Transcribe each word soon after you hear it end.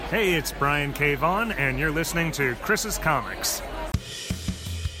Hey, it's Brian K. Vaughan, and you're listening to Chris's Comics.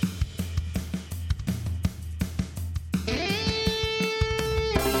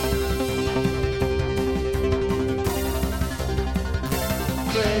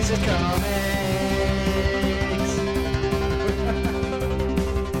 Chris's Comics.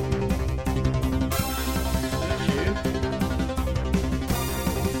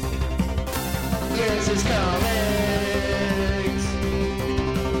 Chris's Comics.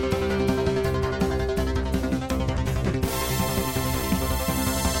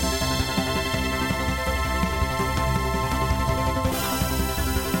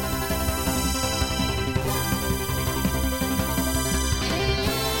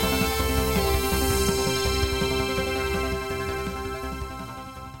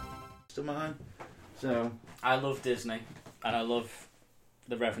 So, I love Disney, and I love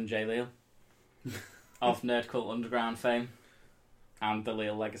the Reverend J. Leal of Nerd Cult Underground fame and the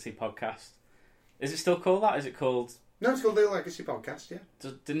Leal Legacy podcast. Is it still called that? Is it called... No, it's called the Legacy Podcast, yeah.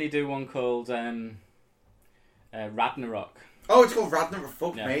 Didn't he do one called Ragnarok? Oh, it's called Ragnarok.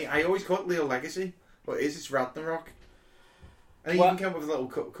 Fuck Yeah. me. I always call it Leo Legacy, but it's Ragnarok. And he Well- even came up with a little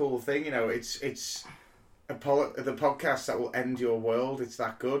cool thing, you know, it's the podcast that will end your world. It's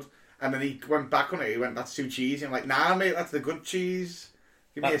that good. And then he went back on it. He went, "That's too cheesy." I'm like, "Nah, mate, that's the good cheese.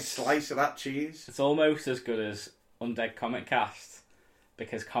 Give me a slice of that cheese." It's almost as good as Undead Comic Cast,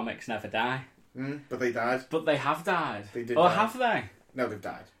 because comics never die. But they died. But they have died. They did Or die. have they? No, they've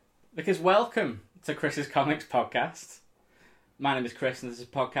died. Because welcome to Chris's Comics podcast. My name is Chris, and this is a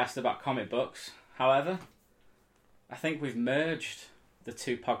podcast about comic books. However, I think we've merged the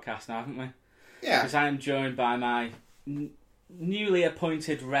two podcasts now, haven't we? Yeah. Because I am joined by my newly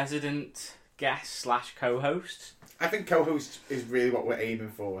appointed resident guest / co-host, I think co-host is really what we're aiming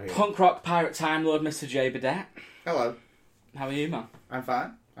for here. punk rock pirate time lord Mr. J. Burdett. Hello. How are you, man? I'm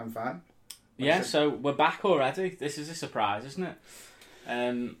fine. Yeah, so we're back already. This is a surprise, isn't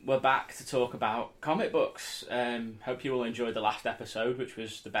it? We're back to talk about comic books. Hope you all enjoyed the last episode, which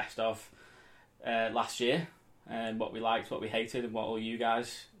was the best of last year. What we liked, what we hated, and what all you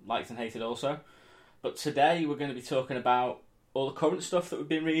guys liked and hated also. But today we're going to be talking about all the current stuff that we've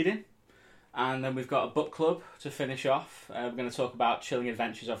been reading. And then we've got a book club to finish off. We're going to talk about Chilling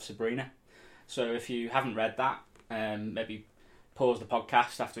Adventures of Sabrina. So if you haven't read that, maybe pause the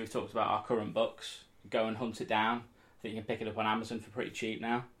podcast after we've talked about our current books. Go and hunt it down. I think you can pick it up on Amazon for pretty cheap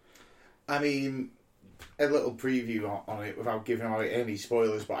now. I mean, a little preview on it without giving away any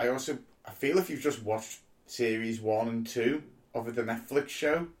spoilers, but I feel if you've just watched series 1 and 2 of the Netflix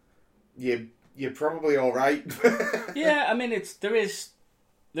show, you're probably all right. Yeah, I mean, there is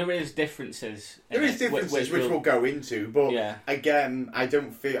differences. There is differences which we'll go into, but Yeah. again, I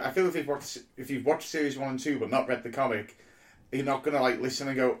feel if you've watched series 1 and 2 but not read the comic, you're not gonna like listen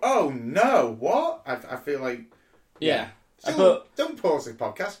and go, "Oh no, what?" I feel like But don't pause the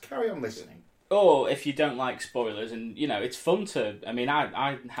podcast. Carry on listening. or if you don't like spoilers, and it's fun to. I mean,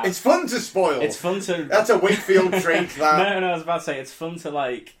 I have. It's fun to spoil. It's fun to. That's a Wakefield trait. That No, I was about to say it's fun to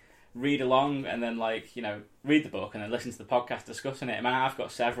like read along and then read the book and then listen to the podcast discussing it. I mean, I've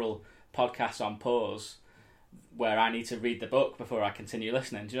got several podcasts on pause where I need to read the book before I continue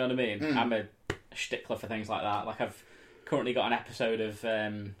listening. Do you know what I mean? I'm a stickler for things like that. Like I've currently got an episode of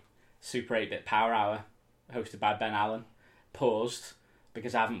Super 8-Bit Power Hour hosted by Ben Allen paused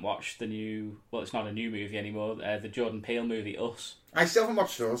because I haven't watched the new. Well, it's not a new movie anymore. The Jordan Peele movie Us. I still haven't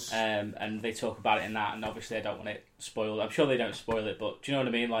watched those. And they talk about it in that, and obviously I don't want it spoiled. I'm sure they don't spoil it, but do you know what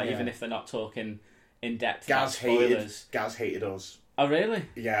I mean? Like, Yeah. even if they're not talking in depth Gaz about spoilers. hated us. Oh, really?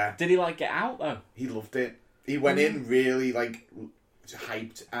 Yeah, Did he Get Out though? he loved it. He went in really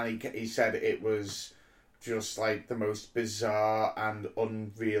hyped, and he said it was just like the most bizarre and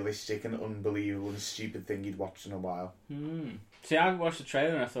unrealistic and unbelievable and stupid thing he'd watched in a while. See, I watched the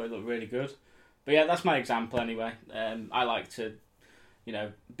trailer and I thought it looked really good. But yeah, that's my example anyway. I like to,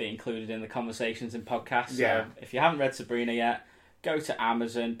 be included in the conversations in podcasts. Yeah. So if you haven't read Sabrina yet, go to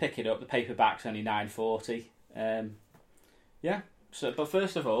Amazon, pick it up. The paperback's only $9.40. Yeah. So, but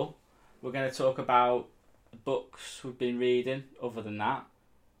first of all, we're going to talk about the books we've been reading. Other than that,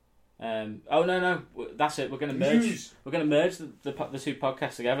 no, that's it. We're going to merge. News. We're going to merge the two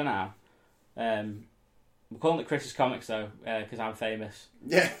podcasts together now. We're calling it Chris's Comics though, because I'm famous.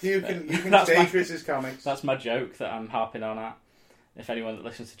 Yeah, you can That's say my- Chris's Comics. That's my joke that I'm harping on at. If anyone that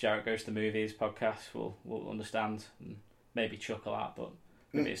listens to Jarrett Goes to Movies podcast will understand and maybe chuckle at, but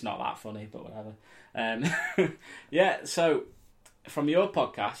maybe it's not that funny, but whatever. Yeah, so from your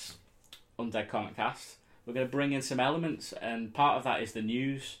podcast, Undead Comic Cast, we're going to bring in some elements, and part of that is the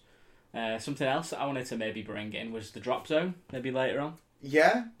news. Something else that I wanted to maybe bring in was the Drop Zone, maybe later on.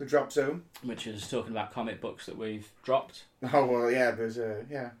 Yeah, the Drop Zone. which is talking about comic books that we've dropped. Oh, well, yeah,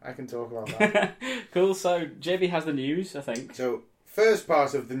 I can talk about that. Cool, so JB has the news, I think. So, first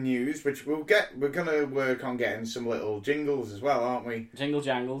part of the news, which we're going to work on getting some little jingles as well, aren't we? Jingle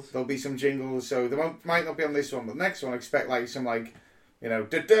jangles. There'll be some jingles, so they might not be on this one, but the next one, expect like some like,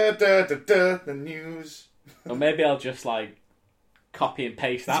 the news. Or maybe I'll just copy and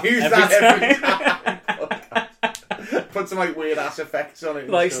paste that Use every that time. every time. Put some weird ass effects on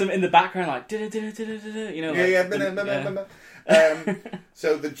it. Some in the background,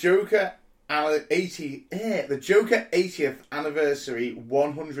 So the Joker 80th anniversary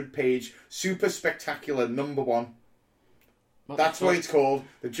 100-page super spectacular #1. That's what it's called.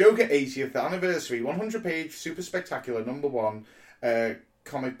 The Joker 80th anniversary 100-page super spectacular #1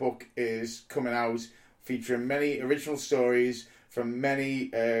 comic book is coming out, featuring many original stories from many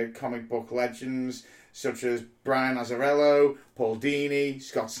comic book legends, such as Brian Azzarello, Paul Dini,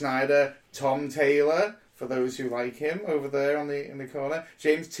 Scott Snyder, Tom Taylor, for those who like him over there in the corner,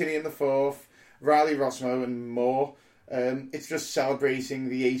 James Tynion IV, Riley Rossmo, and more. It's just celebrating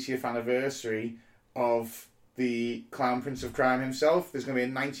the 80th anniversary of the Clown Prince of Crime himself. There's going to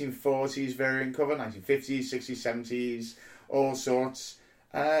be a 1940s variant cover, 1950s, 60s, 70s, all sorts.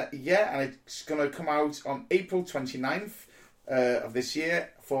 And it's going to come out on April 29th of this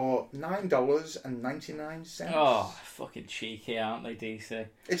year for $9.99. Oh, fucking cheeky, aren't they, DC?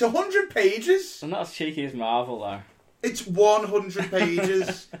 It's 100 pages. They're not as cheeky as Marvel, though. It's 100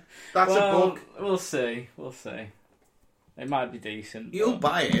 pages. That's a book. We'll see. It might be decent. You'll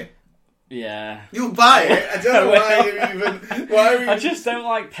buy it. Yeah. You'll buy it. I don't know why you I just don't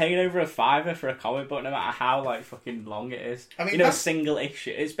like paying over a $5 for a comic book, no matter how fucking long it is. I mean, a single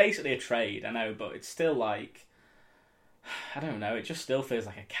issue. It's basically a trade, I know, but it's still I don't know. It just still feels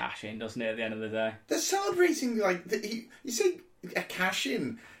like a cash in, doesn't it? At the end of the day, they're celebrating you say a cash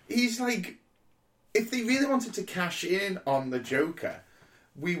in. He's if they really wanted to cash in on the Joker,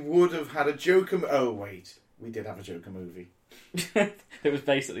 we would have had a Joker. Oh wait, we did have a Joker movie. It was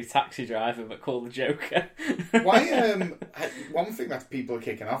basically Taxi Driver, but called the Joker. Why? One thing that people are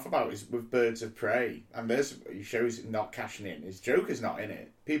kicking off about is with Birds of Prey, and this shows not cashing in. Is Joker's not in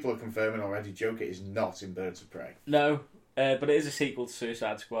it? People are confirming already. Joker is not in Birds of Prey. No, but it is a sequel to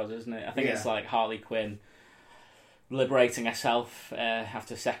Suicide Squad, isn't it? I think it's Harley Quinn liberating herself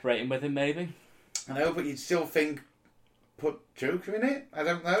after separating with him, maybe. I know, but you'd still think put Joker in it. I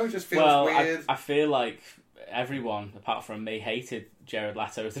don't know. It just feels weird. I feel like everyone, apart from me, hated Jared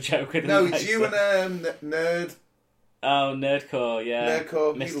Leto as the Joker. No, it's you and Nerd. Oh, Nerdcore, yeah.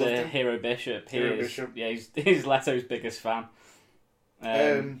 Nerdcore, Mr. Hero Bishop. Bishop. Yeah, he's Leto's biggest fan.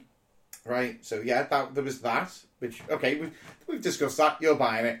 Right, so yeah, there was that. Which, okay, we've discussed that. You're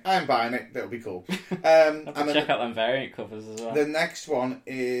buying it. I'm buying it. That'll be cool. And check out them variant covers as well. The next one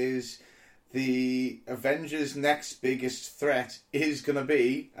is the Avengers' next biggest threat is going to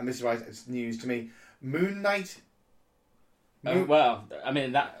be, and this is why it's news to me, Moon Knight. Well, I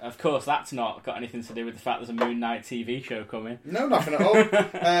mean, that of course that's not got anything to do with the fact there's a Moon Knight TV show coming. No, nothing at all.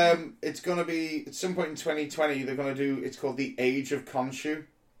 It's going to be at some point in 2020. They're going to do. It's called the Age of Khonshu.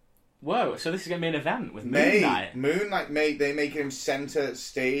 Whoa! So this is going to be an event with Moon Knight. Moon Knight, they make him centre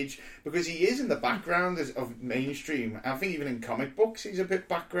stage because he is in the background of mainstream. I think even in comic books he's a bit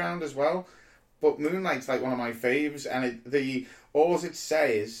background as well. But Moon Knight's one of my faves, and all it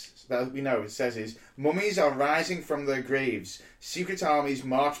says that we know it says is mummies are rising from their graves. Secret armies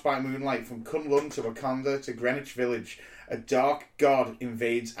march by moonlight from Kunlun to Wakanda to Greenwich Village. A dark god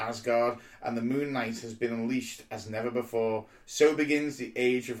invades Asgard, and the Moon Knight has been unleashed as never before. So begins the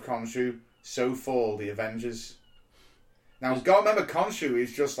Age of Khonshu. So fall the Avengers. Now, you've got to remember, Khonshu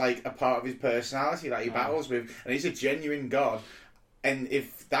is just a part of his personality that he battles with, and he's a genuine god. And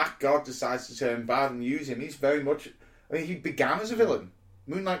if that god decides to turn bad and use him, he's very much... I mean, he began as a villain.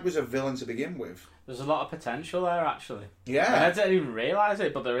 Moon Knight was a villain to begin with. There's a lot of potential there, actually. Yeah. And I didn't even realise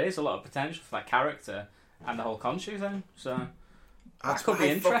it, but there is a lot of potential for that character and the whole Khonshu thing. So that could be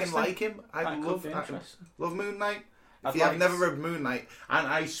interesting. I fucking like him. I love Moon Knight. I've never read Moon Knight, and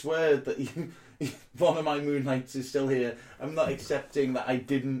I swear that one of my Moon Knights is still here. I'm not accepting that I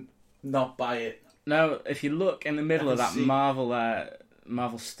didn't not buy it. No, if you look in the middle of that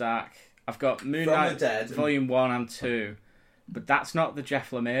Marvel stack, I've got Moon Knight Volume 1 and 2, but that's not the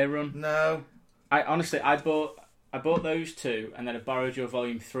Jeff Lemire run. No. I bought those two, and then I borrowed your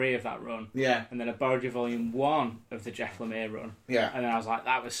Volume 3 of that run. Yeah. And then I borrowed your Volume 1 of the Jeff Lemire run. Yeah. And then I was like,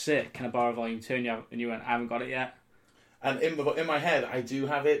 that was sick. Can I borrow Volume 2? And you went, I haven't got it yet. And in my head, I do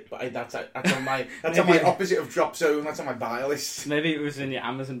have it, but that's on my opposite of Drop Zone. That's on my buy list. Maybe it was in your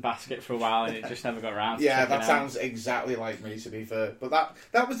Amazon basket for a while and it just never got around to Yeah, checking that out. sounds exactly like me, to be fair. But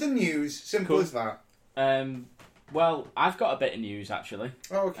that was the news. Simple Cool. as that. Well, I've got a bit of news actually.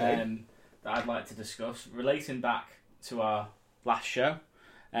 Oh, okay. That I'd like to discuss relating back to our last show.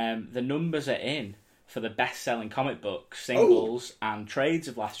 The numbers are in for the best-selling comic books, singles, and trades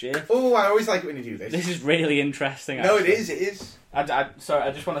of last year. Oh, I always like it when you do this. This is really interesting. No, actually. it is. Sorry,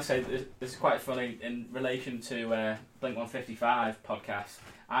 I just want to say this is quite funny in relation to Blink 155 podcast.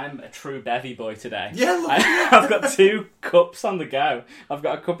 I'm a true bevy boy today. Yeah, look. I've got 2 cups on the go. I've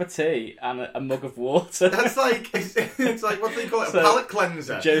got a cup of tea and a mug of water. That's like it's like what do they call it? So, A palate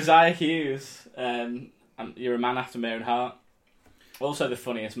cleanser. Josiah Hughes, you're a man after my own heart. Also the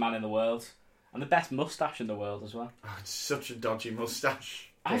funniest man in the world. And the best moustache in the world as well. Oh, it's such a dodgy moustache.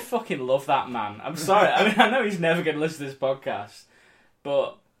 I fucking love that man. I'm sorry. I mean, I know he's never going to listen to this podcast,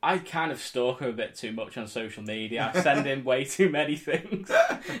 but I kind of stalk him a bit too much on social media. I send him way too many things,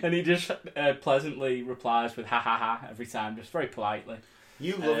 and he just pleasantly replies with "ha ha ha" every time, just very politely.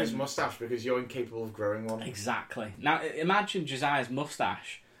 You love his moustache because you're incapable of growing one. Exactly. Now, imagine Josiah's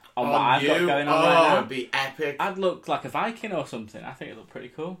moustache on what On I've got you? going on Oh, right now. it'd be epic. I'd look like a Viking or something. I think it'd look pretty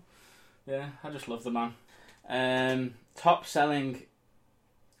cool. Yeah, I just love the man. Top selling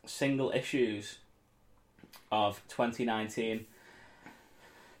single issues of 2019.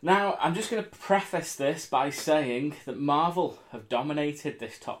 Now, I'm just going to preface this by saying that Marvel have dominated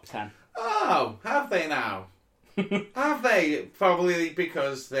this top 10. Oh, have they now? Have they? Probably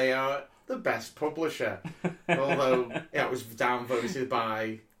because they are the best publisher. Although it was downvoted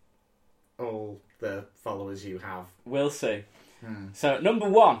by all the followers you have. We'll see. So, number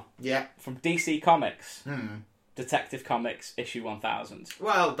 1 Yeah. from DC Comics, Detective Comics issue 1000.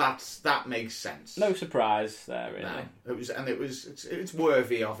 Well, that makes sense. No surprise there, really. No, it's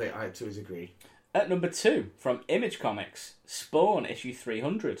worthy of it to a degree. At number 2 from Image Comics, Spawn issue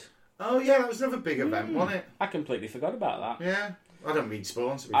 300. Oh yeah, that was another big event, wasn't it? I completely forgot about that. Yeah. I don't read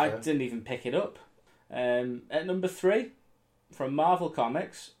Spawn, to be I fair. didn't even pick it up. At number 3 from Marvel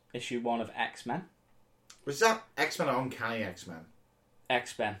Comics, issue 1 of X-Men. Was that X-Men or Uncanny X-Men?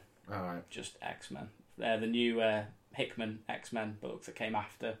 X-Men. Alright. Just X-Men. The new Hickman X-Men book that came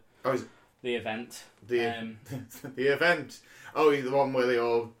after Oh, is the event. the event. Oh, the one where they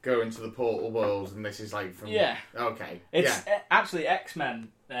all go into the portal world, and this is like from. Yeah. Okay. It's yeah. actually X-Men,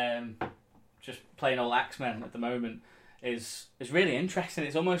 just plain old X-Men at the moment, is really interesting.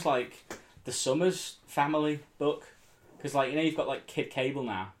 It's almost like the Summers family book. Because, like, you know, you've got, like, Kid Cable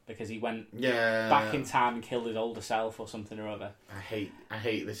now, because he went back in time and killed his older self or something or other. I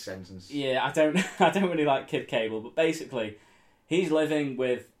hate this sentence. Yeah, I don't really like Kid Cable, but basically, he's living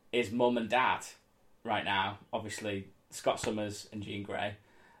with his mum and dad right now. Obviously, Scott Summers and Jean Grey.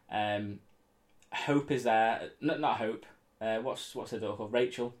 Hope is there. Not Hope. What's her daughter called?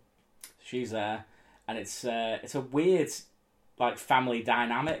 Rachel. She's there, and it's a weird, like, family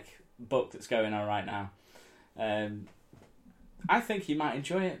dynamic book that's going on right now. I think you might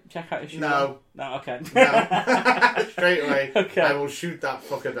enjoy it. Check out issue 1. No, okay. No. Straight away. Okay. I will shoot that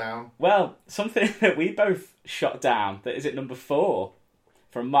fucker down. Well, something that we both shot down, that is at number 4,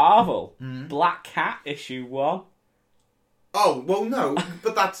 from Marvel, Black Cat, issue 1. Oh, well, no,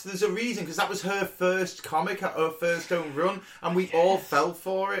 but there's a reason, because that was her first comic, her first own run, and we all fell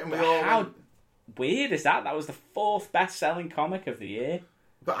for it, and we all... How weird is that? That was the 4th best-selling comic of the year.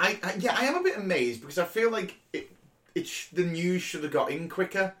 But I am a bit amazed, because I feel like the news should have got in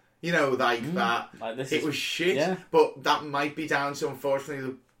quicker. You know, like that. Like it was shit. Yeah. But that might be down to, unfortunately,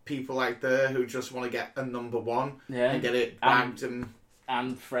 the people out there who just want to get a number 1 and get it bagged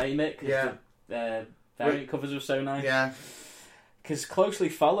and frame it. Yeah. The variant covers were so nice. Yeah. Because closely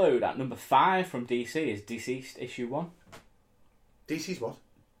followed at number 5 from DC is Deceased issue 1. DC's what?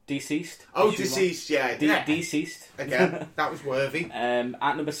 Deceased. Oh, Deceased, yeah. Deceased. Again, that was worthy.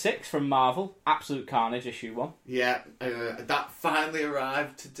 At number 6 from Marvel, Absolute Carnage issue 1. Yeah, that finally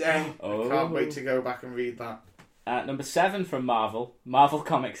arrived today. Oh. I can't wait to go back and read that. At number 7 from Marvel, Marvel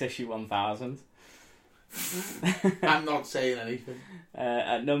Comics issue 1000. I'm not saying anything.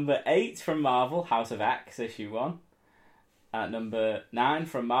 At number 8 from Marvel, House of X issue 1. At number 9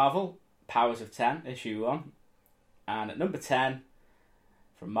 from Marvel, Powers of 10 issue 1. And at number 10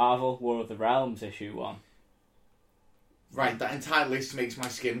 from Marvel, War of the Realms issue 1. Right, that entire list makes my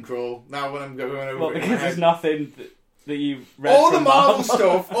skin crawl. Now when I'm going over Well, it in my because head. there's nothing that you read all from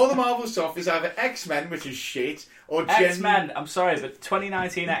the Marvel stuff is either X-Men, which is shit, or X-Men, I'm sorry, but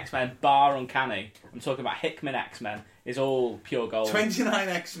 2019 X-Men, bar Uncanny, I'm talking about Hickman X-Men, is all pure gold. 29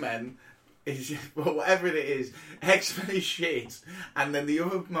 X-Men is well, whatever it is, X-Men is shit, and then the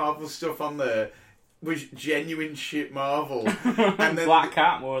other Marvel stuff on there was genuine shit Marvel. And then Black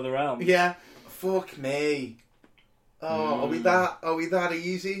Cat, War of the Realm. Yeah, fuck me. Oh, are we that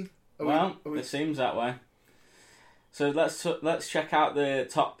easy? It seems that way. So let's check out the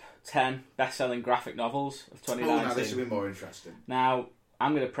top 10 best-selling graphic novels of 2019. Oh, now this will be more interesting. Now,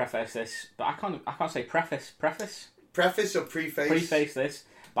 I'm going to preface this, but I can't say preface. Preface or preface? Preface this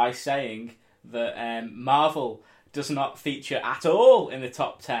by saying that Marvel does not feature at all in the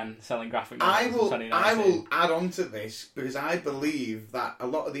top 10 selling graphic novels of 2019. I will add on to this because I believe that a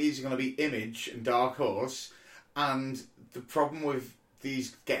lot of these are going to be Image and Dark Horse, and the problem with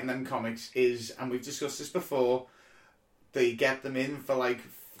these getting them comics is, and we've discussed this before, they get them in for like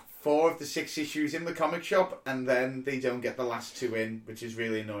 4 of the 6 issues in the comic shop, and then they don't get the last 2 in, which is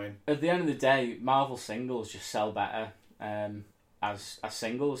really annoying. At the end of the day, Marvel singles just sell better as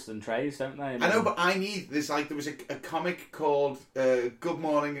singles than trades, don't they? I know, but I need this. Like, there was a comic called Good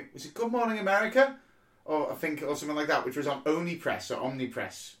Morning. Was it Good Morning America, or something like that, which was on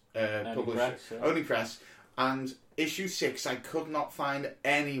Omnipress publisher. Omnipress, and issue 6 I could not find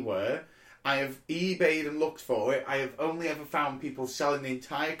anywhere. I have eBayed and looked for it. I have only ever found people selling the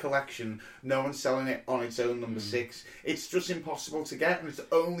entire collection. No one's selling it on its own number 6. It's just impossible to get, and it's the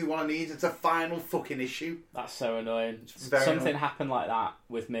only one I need. It's a final fucking issue. That's so annoying. Annoying. Happened like that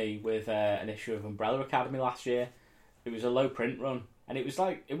with me with an issue of Umbrella Academy last year. It was a low print run, and it was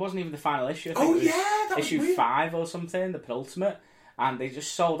like, it wasn't even the final issue. I think that was issue weird. 5 or something, the penultimate, and they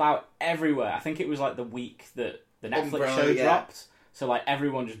just sold out everywhere. I think it was like the week that the Netflix Umbrella, show yeah. dropped, so like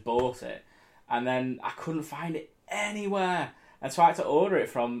everyone just bought it. And then I couldn't find it anywhere. And so I had to order it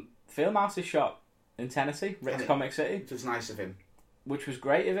from Phil Mouse's shop in Tennessee, Rick's Comic City. It was nice of him. Which was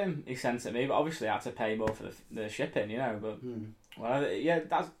great of him. He sent it me, but obviously I had to pay more for the shipping, you know. But, well, yeah,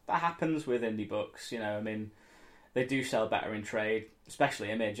 that happens with indie books, you know. I mean, they do sell better in trade, especially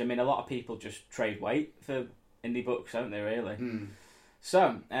Image. I mean, a lot of people just trade weight for indie books, don't they, really?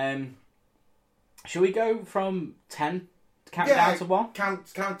 So, should we go from 10... Count down to 1?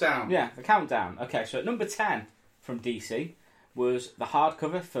 Count down. Yeah, the countdown. Okay, so at number 10 from DC was the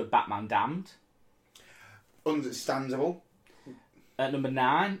hardcover for Batman Damned. Understandable. At number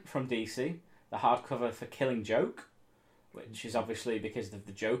 9 from DC, the hardcover for Killing Joke, which is obviously because of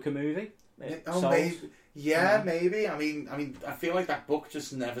the Joker movie. Maybe. Yeah, maybe. I mean, I feel like that book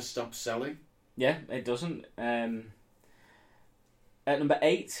just never stops selling. Yeah, it doesn't. At number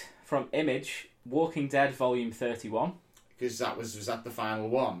 8 from Image, Walking Dead Volume 31. Because was that the final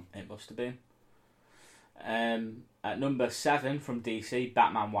one? It must have been. At number 7 from DC,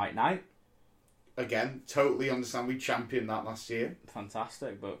 Batman White Knight. Again, totally understand. We championed that last year.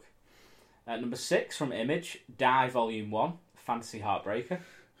 Fantastic book. At number 6 from Image, Die Volume 1, Fantasy Heartbreaker.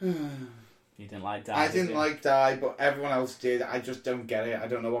 You didn't like Die? I didn't like Die, but everyone else did. I just don't get it. I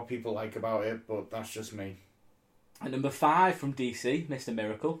don't know what people like about it, but that's just me. At number 5 from DC, Mr.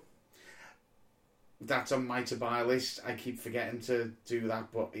 Miracle. That's on my to-buy list. I keep forgetting to do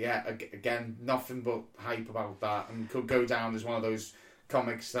that, but yeah, again, nothing but hype about that, and could go down as one of those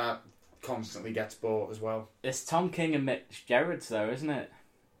comics that constantly gets bought as well. It's Tom King and Mitch Gerrards, though, isn't it?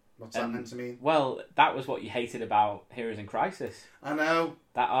 What's that meant to mean? Well, that was what you hated about Heroes in Crisis. I know.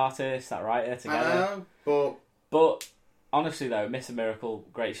 That artist, that writer together. I know, but honestly, though, Mr. Miracle,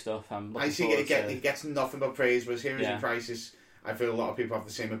 great stuff. I see it gets nothing but praise, whereas Heroes in Crisis, I feel a lot of people have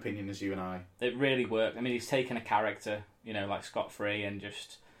the same opinion as you and I. It really worked. I mean, he's taken a character, you know, like Scott Free, and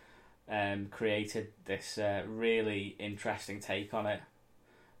just created this really interesting take on it.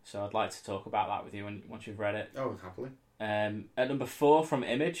 So I'd like to talk about that with you once you've read it. Oh, happily. At number 4 from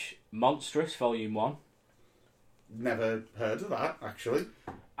Image, Monstrous Volume 1. Never heard of that, actually.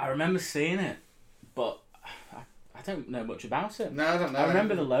 I remember seeing it, but I don't know much about it. No, I don't know. I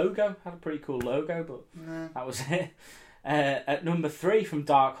remember the logo. Had a pretty cool logo, but that was it. At number 3 from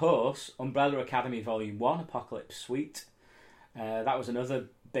Dark Horse, Umbrella Academy Volume 1, Apocalypse Suite. That was another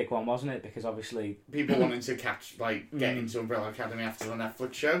big one, wasn't it? Because obviously people wanting to get into Umbrella Academy after the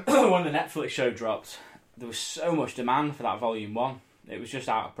Netflix show. When the Netflix show dropped, there was so much demand for that Volume 1. It was just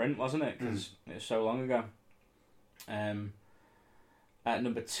out of print, wasn't it? Because it was so long ago. At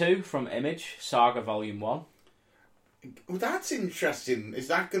number 2 from Image, Saga Volume 1. Well, that's interesting. Is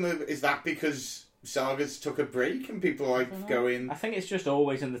that because Saga's took a break and people going... I think it's just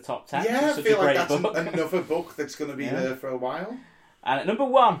always in the top 10. Yeah, I feel like that's book. another book that's going to be there for a while. And at number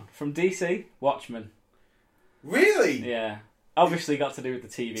 1 from DC, Watchmen. Really? Yeah. Obviously got to do with the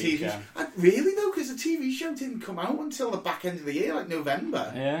TV show. Really, though? Because the TV show didn't come out until the back end of the year, like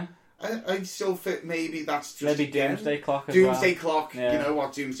November. Yeah. I still think maybe that's just Maybe again, Doomsday Clock as Doomsday well. Clock. Yeah. You know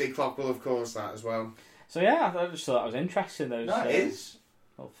what? Doomsday Clock will of course that as well. So yeah, I just thought that was interesting. Those That is.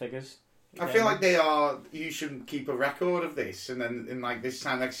 little figures. I feel like they are. You should keep a record of this, and then in like this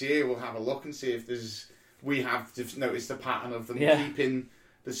time next year, we'll have a look and see if we have noticed the pattern of them keeping.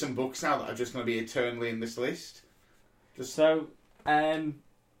 There's some books now that are just going to be eternally in this list. So, we're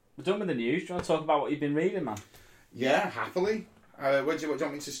done with the news. Do you want to talk about what you've been reading, man? Yeah, happily. Where do you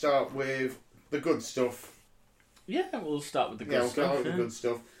want me to start with? The good stuff. Yeah, we'll start with the good We'll stuff. start with the good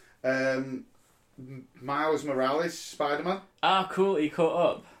stuff. Miles Morales, Spider-Man. Ah, cool. You caught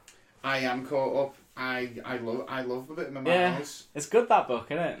up. I am caught up. I love a bit of Miles. Yeah, it's good, that book,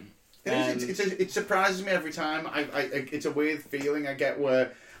 isn't it? It surprises me every time. It's a weird feeling I get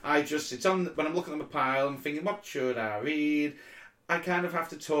where it's on when I'm looking at my pile and thinking, what should I read? I kind of have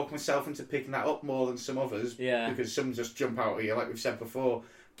to talk myself into picking that up more than some others, because some just jump out at you, like we've said before.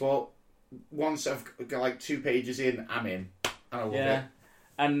 But once I've got like 2 pages in, I'm in. And I love it.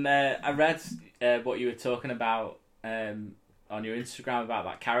 And I read what you were talking about on your Instagram about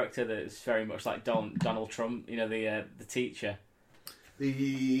that character that is very much like Donald Trump. You know, the teacher.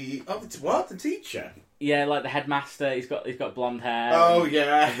 The teacher? Yeah, like the headmaster. He's got blonde hair. Oh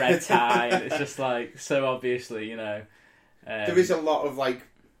yeah, a red tie. And it's just like so obviously, you know. There is a lot of like.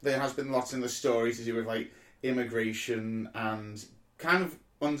 There has been lots in the story to do with like immigration and kind of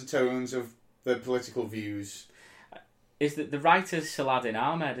undertones of the political views. Is that the writer's Saladin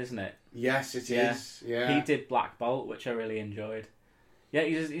Ahmed, isn't it? Yes, it is. Yeah, he did Black Bolt, which I really enjoyed. Yeah,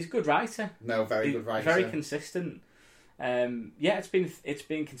 he's a good writer. No, very good writer. Very consistent. It's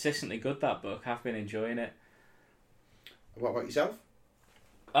been consistently good, that book. I've been enjoying it. What about yourself?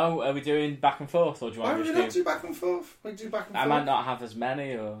 Oh, are we doing back and forth, or do you want to do back and forth? We do back and forth. I might not have as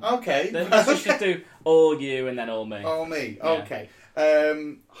many, or okay. Let's just do all you and then all me. All me. Yeah. Okay.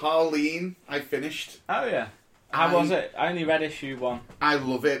 Harleen, I finished. Oh yeah. How was it? I only read issue 1. I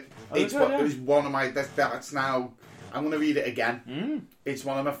love it. Oh, It was one of my. That's now. I'm going to read it again. Mm. It's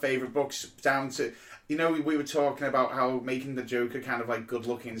one of my favourite books. Down to, you know, we were talking about how making the Joker kind of like good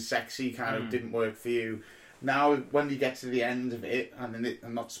looking, sexy, kind of didn't work for you. Now, when you get to the end of it, and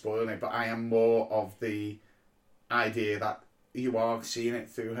I'm not spoiling it, but I am more of the idea that you are seeing it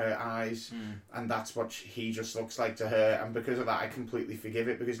through her eyes, and that's what he just looks like to her, and because of that, I completely forgive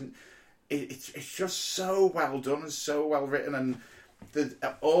it, because it's just so well done and so well written, and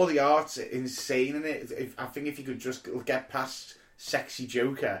all the art's insane in it. I think if you could just get past sexy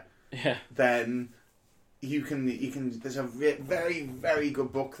Joker, then you can. There's a very, very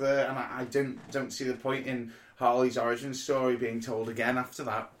good book there, and I don't see the point in Harley's origin story being told again after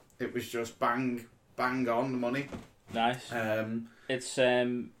that. It was just bang on the money. Nice. It's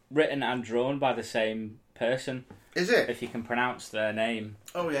written and drawn by the same person. Is it? If you can pronounce their name.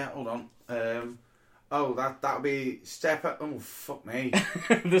 Oh yeah, hold on. That'll be Oh fuck me.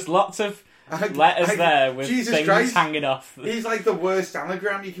 There's lots of letters there with Jesus things Christ. hanging off. He's like the worst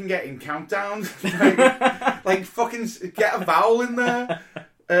anagram you can get in Countdown. like fucking get a vowel in there.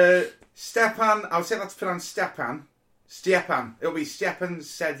 Stepan. I'll say that's pronounced Stepan. Stepan. It'll be Stepan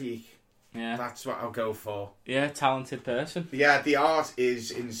Sedik. Yeah, that's what I'll go for. Yeah, talented person. Yeah, the art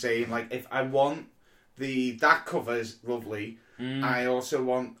is insane. Like if I want that cover's lovely. I also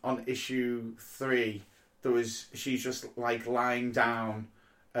want on issue 3 she's just like lying down,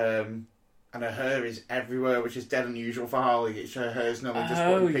 and her hair is everywhere, which is dead unusual for Harley. Her hair's normally just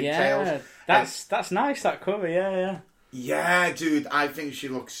one pigtails. That's nice, that cover. Yeah. Yeah, dude, I think she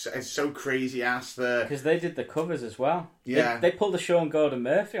looks so crazy ass there. Because they did the covers as well. Yeah. They pulled a Sean Gordon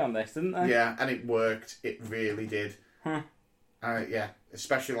Murphy on this, didn't they? Yeah, and it worked. It really did. Yeah,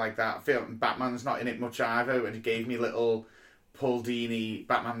 especially like that. I feel Batman's not in it much either, and it gave me little Paul Dini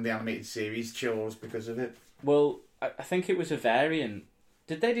Batman the Animated Series chills because of it. Well, I think it was a variant.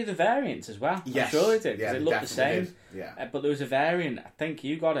 Did they do the variants as well? Yes. I'm sure they did, because it looked the same. Did. Yeah. But there was a variant, I think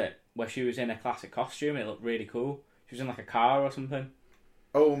you got it, where she was in a classic costume. It looked really cool. She was in like a car or something.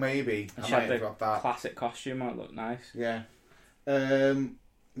 Oh, maybe. And I she might had have the got that. classic costume. It looked nice. Yeah.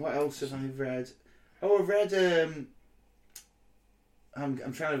 What else have I read? Oh, I read.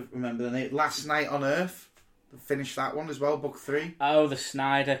 I'm trying to remember the name. Last Night on Earth. Finished that one as well. Book 3. Oh, the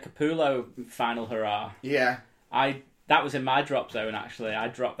Snyder Capullo final hurrah. Yeah. That was in my drop zone actually. I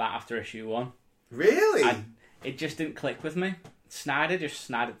dropped that after issue 1. Really? It just didn't click with me. Snyder just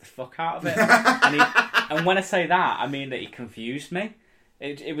Snydered the fuck out of it, and when I say that, I mean that he confused me.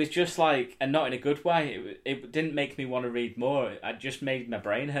 It was just like, and not in a good way. It didn't make me want to read more. It just made my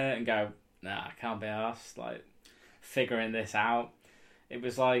brain hurt and go, nah, I can't be arsed like figuring this out. It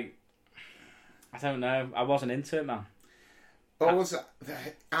was like, I don't know. I wasn't into it, man. Also,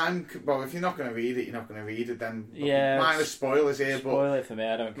 well, if you're not going to read it, you're not going to read it. Then Yeah, minor spoilers here, spoil it for me.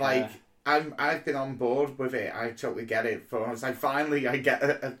 I don't care. like I've been on board with it. I totally get it. I was like, finally, I get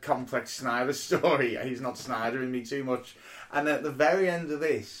a complex Snyder story. He's not Snydering me too much. And at the very end of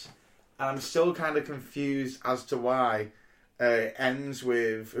this, I'm still kind of confused as to why it ends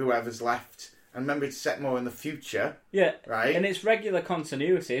with whoever's left. And remember, it's set more in the future. Yeah, right. And it's regular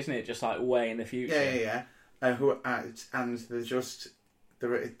continuity, isn't it? Just like way in the future. Yeah. And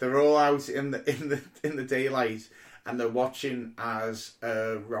they're all out in the daylight, and they're watching as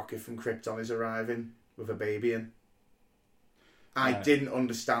a rocket from Krypton is arriving with a baby in. I didn't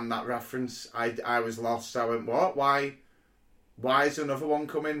understand that reference. I was lost. I went, what? Why is another one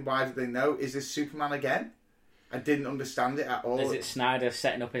coming? Why did they know? Is this Superman again? I didn't understand it at all. Is it Snyder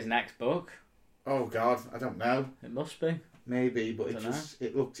setting up his next book? Oh God, I don't know. It must be. Maybe, but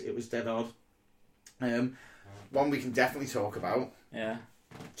it was dead odd. One we can definitely talk about. Yeah.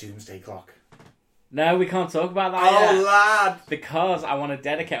 Doomsday Clock. No, we can't talk about that Oh, yet. lad! Because I want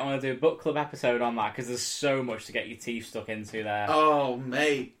to do a book club episode on that, because there's so much to get your teeth stuck into there. Oh,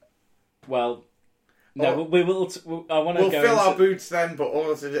 mate. Well, no, we will. I want to We'll go fill into... our boots then, but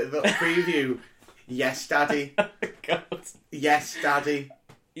also a little preview. Yes, Daddy. God. Yes, Daddy.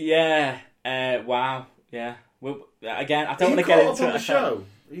 Yeah. Wow. Yeah. Again, I don't want to Are get you into caught up on it. the show?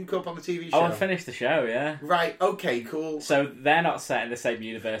 Are you caught up on the TV show? I want to finish the show, yeah. Right, okay, cool. So they're not set in the same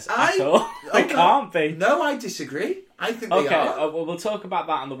universe I- at all. They can't be. No, I disagree. I think they Okay, are. well, we'll talk about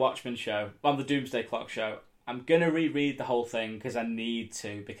that on the Watchmen show, on the Doomsday Clock show. I'm going to reread the whole thing because I need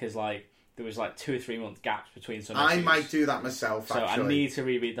to, because there was 2 or 3 month gaps between some I issues. might do that myself, So actually. I need to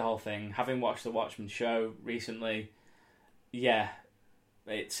reread the whole thing. Having watched the Watchmen show recently, yeah,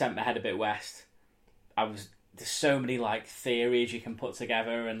 it sent my head a bit west. There's so many theories you can put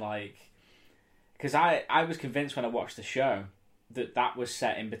together, and because I was convinced when I watched the show that was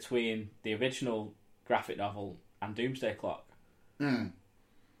set in between the original graphic novel and Doomsday Clock. Mm.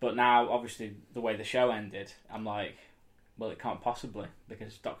 But now, obviously, the way the show ended, I'm like, well, it can't possibly,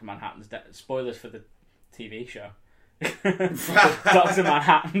 because Dr. Manhattan's dead. Spoilers for the TV show. Dr.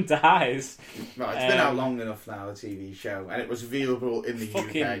 Manhattan dies. Right, it's been out long enough now, the TV show, and it was available in the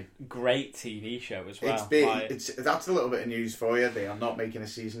fucking UK. Great TV show as well. That's a little bit of news for you. They are not making a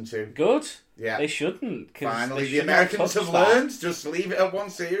season 2. Good. Yeah. They shouldn't. Finally, the Americans have learned. Just leave it at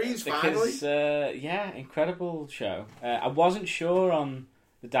one series, finally. Yeah, incredible show. I wasn't sure on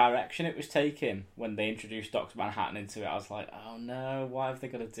the direction it was taking when they introduced Dr. Manhattan into it. I was like, oh no, why have they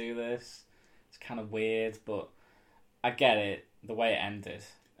got to do this? It's kind of weird, but I get it, the way it ended.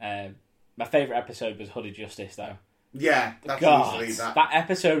 My favourite episode was Hooded Justice, though. Yeah, that's God, easily that. That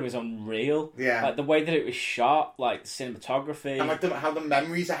episode was unreal. Yeah. The way that it was shot, the cinematography. And how the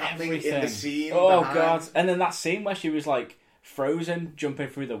memories are happening in the scene. Oh, behind. God. And then that scene where she was, frozen, jumping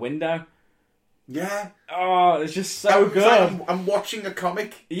through the window. Yeah. Oh, it's just so good. I'm watching a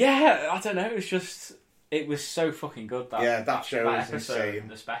comic. Yeah, I don't know. It was so fucking good. That show is episode,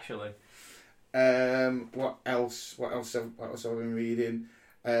 insane. especially. What else? What else have I been reading?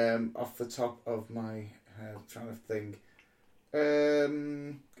 Off the top of my head, I'm trying to think.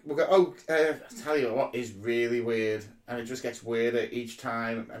 We'll go. I'll tell you what is really weird, and it just gets weirder each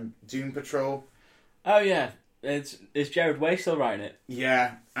time. And Doom Patrol. Oh yeah, is Gerard Way still writing it?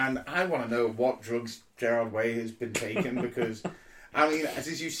 Yeah, and I want to know what drugs Gerard Way has been taking because, I mean,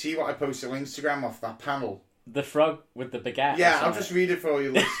 did you see what I posted on Instagram off that panel? The frog with the baguette. Yeah, I'll just read it for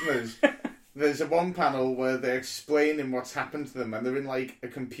you listeners. There's one panel where they're explaining what's happened to them, and they're in a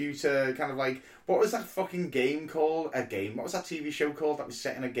computer, kind of what was that fucking game called? What was that TV show called that was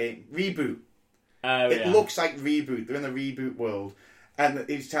set in a game? Reboot. It looks like Reboot. They're in the Reboot world, and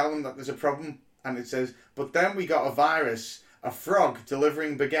he's telling them that there's a problem, and it says, but then we got a virus, a frog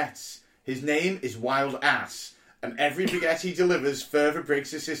delivering baguettes. His name is Wild Ass, and every baguette he delivers further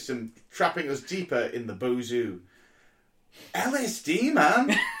breaks the system, trapping us deeper in the Bozoo. LSD,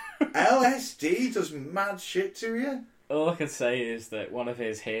 man. LSD does mad shit to you. All I can say is that one of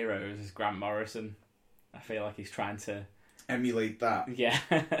his heroes is Grant Morrison. I feel like he's trying to emulate that. Yeah.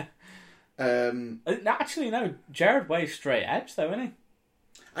 Actually, no. Gerard Way's straight edge, though, isn't he?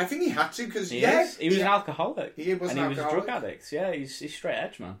 I think he had to because he was an alcoholic. He was, and he was a drug addict. Yeah, he's straight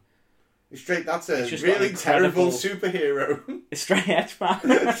edge, man. Straight. That's a really terrible superhero. Straight edge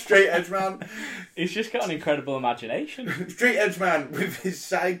man. Straight edge man. He's just got an incredible imagination. Straight edge man with his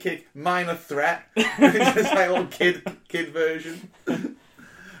sidekick, Minor Threat. It's just a little kid version.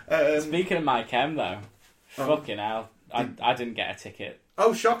 Speaking of My Chem, though, fucking hell, I didn't get a ticket.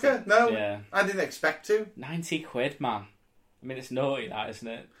 Oh, shocker! No, yeah. I didn't expect to. £90, man. I mean, it's naughty, that, isn't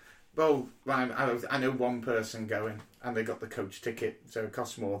it? Well, I know one person going, and they got the coach ticket, so it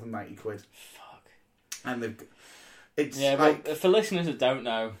costs more than £90. Fuck. And it's Well, for listeners that don't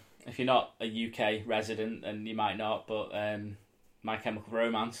know, if you're not a UK resident, and you might not, but My Chemical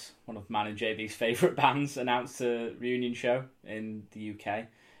Romance, one of Man and JB's favourite bands, announced a reunion show in the UK,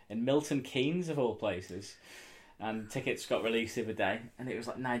 in Milton Keynes of all places, and tickets got released the other day, and it was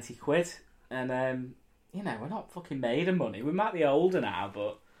like £90, and we're not fucking made of money. We might be older now,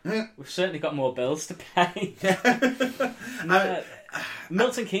 but we've certainly got more bills to pay.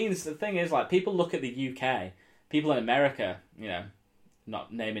 Milton Keynes, the thing is, like, people look at the UK, people in America,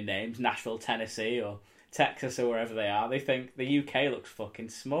 not naming names, Nashville, Tennessee, or Texas, or wherever they are, they think the UK looks fucking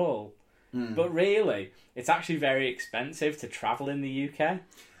small. But really, it's actually very expensive to travel in the UK.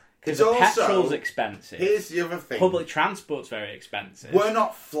 Because the petrol's expensive. Here's the other thing. Public transport's very expensive. We're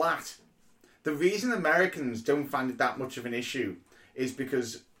not flat. The reason Americans don't find it that much of an issue is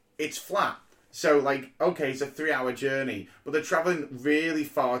because it's flat. So, like, okay, it's a 3-hour journey, but they're travelling really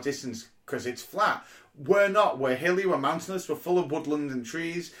far distance because it's flat. We're not. We're hilly, we're mountainous, we're full of woodland and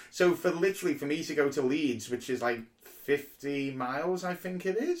trees. So, for me to go to Leeds, which is like 50 miles, I think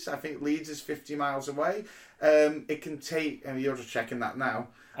it is. I think Leeds is 50 miles away. It can take, and you're just checking that now.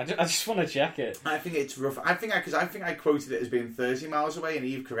 I just want to check it. I think it's rough. I think I quoted it as being 30 miles away, and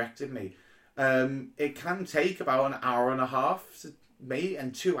Eve corrected me. It can take about an hour and a half to me,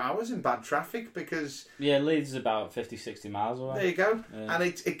 and 2 hours in bad traffic because... Yeah, Leeds is about 50-60 miles away. There you go. Yeah. And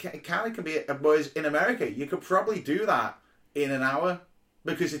it can be... Whereas in America, you could probably do that in an hour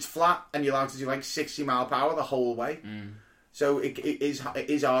because it's flat and you're allowed to do like 60 mile per hour the whole way. So it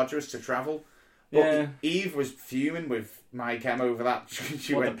is arduous to travel. But Eve was fuming with my chem over that.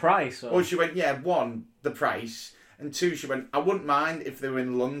 She went, the price? Or she went, yeah, one, the price... And two, she went, I wouldn't mind if they were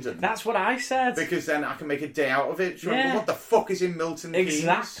in London. That's what I said. Because then I can make a day out of it. She went, well, what the fuck is in Milton Keynes?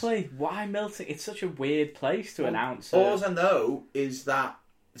 Exactly. Why Milton? It's such a weird place to announce. All I know is that,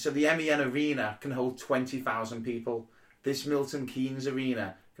 so the MEN Arena can hold 20,000 people. This Milton Keynes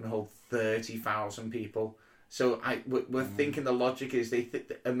Arena can hold 30,000 people. So we're thinking the logic is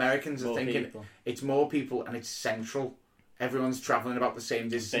Americans are thinking people. It's more people and it's central. Everyone's travelling about the same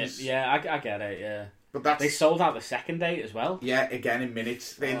distance. Yeah, I get it, yeah. But they sold out the second date as well. Yeah, again in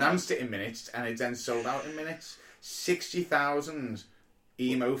minutes. They announced it in minutes, and it then sold out in minutes. 60,000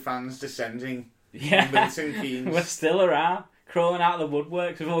 emo fans descending. Yeah, Milton Keynes. We're still around, crawling out of the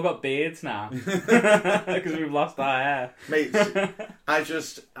woodworks. We've all got beards now because we've lost our hair. Mate,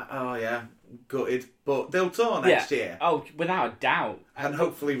 gutted. But they'll tour next year. Oh, without a doubt, and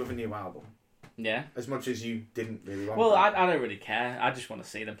hopefully with a new album. Yeah, as much as you didn't really want. Well, I don't really care. I just want to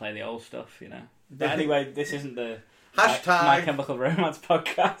see them play the old stuff, But anyway, this isn't the My Chemical Romance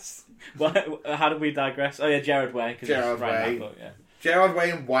podcast. How did we digress? Oh yeah, Gerard Way. Gerard Way. Book, yeah. Gerard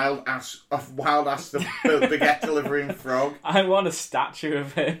Way and Wild Ass the baguette delivering frog. I want a statue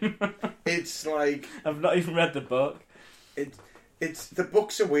of him. It's like I've not even read the book. It's the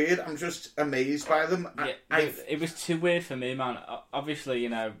books are weird. I'm just amazed by them. It was too weird for me, man. Obviously,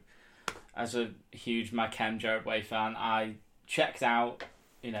 as a huge My Chem Gerard Way fan, I checked out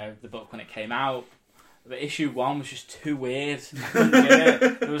the book when it came out. But issue 1 was just too weird. I couldn't get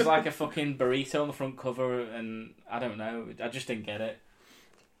it. There was like a fucking burrito on the front cover, and I don't know. I just didn't get it.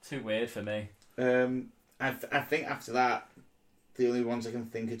 Too weird for me. I think after that, the only ones I can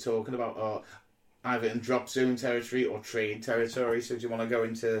think of talking about are either in drop zone territory or trade territory. So do you want to go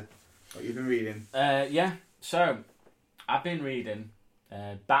into what you've been reading? Yeah. So I've been reading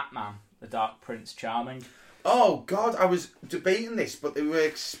Batman: The Dark Prince Charming. Oh God, I was debating this, but they were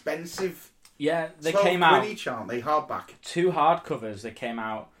expensive. Yeah, they came out each, aren't they? Hardback. 2 hardcovers. They came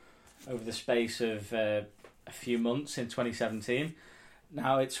out over the space of a few months in 2017.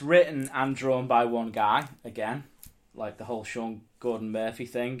 Now it's written and drawn by one guy again, like the whole Sean Gordon Murphy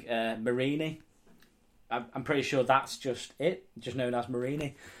thing. Marini. I'm pretty sure that's just it, just known as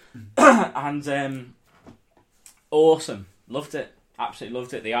Marini. And awesome, loved it, absolutely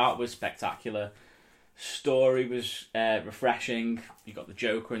loved it. The art was spectacular. Story was refreshing. You got the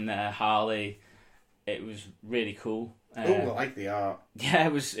Joker in there, Harley. It was really cool. I like the art. Yeah,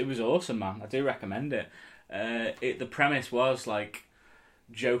 it was awesome, man. I do recommend it. The premise was like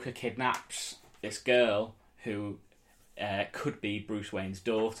Joker kidnaps this girl who could be Bruce Wayne's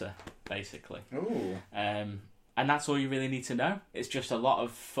daughter, basically. Ooh. And that's all you really need to know. It's just a lot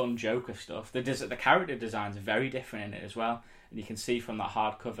of fun Joker stuff. The character designs are very different in it as well, and you can see from that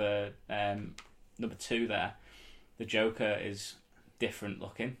hardcover. Number 2 there, the Joker is different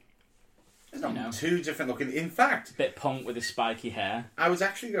looking. It's not too different looking. In fact, bit punk with his spiky hair. I was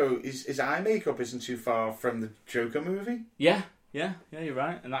actually his eye makeup isn't too far from the Joker movie. Yeah, Yeah, you're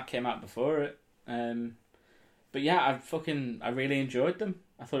right, and that came out before it. But yeah, I really enjoyed them.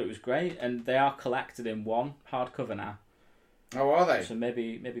 I thought it was great, and they are collected in one hardcover now. Oh, are they? So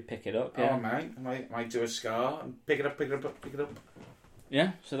maybe pick it up. Oh, Yeah. I might do a scar and pick it up.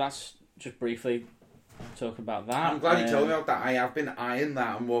 Yeah, so that's just briefly talking about that. I'm glad you told me about that. I have been eyeing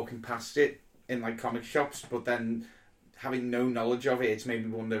that and walking past it in like comic shops, but then having no knowledge of it, it's made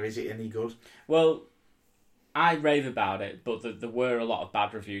me wonder: is it any good? Well, I rave about it, but there were a lot of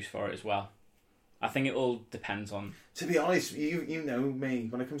bad reviews for it as well. I think it all depends on... To be honest, you know me.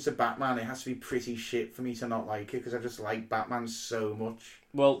 When it comes to Batman, it has to be pretty shit for me to not like it, because I just like Batman so much.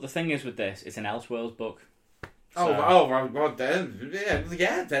 Well, the thing is with this, it's an Elseworlds book. So... Well, then,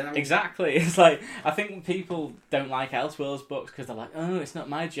 then... Exactly. It's like, I think people don't like Elseworlds books because they're like, oh, it's not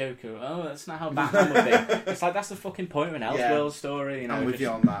my Joker. Oh, that's not how Batman would be. It's like, that's the fucking point of an Elseworlds story. You know, I'm with you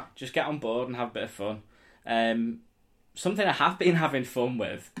on that. Just get on board and have a bit of fun. Something I have been having fun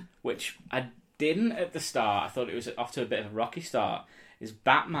with, which I didn't at the start, I thought it was off to a bit of a rocky start, is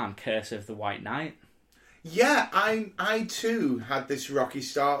Batman Curse of the White Knight. Yeah, I too had this rocky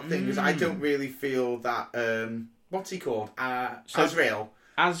start thing, because I don't really feel that, what's he called? Azrael.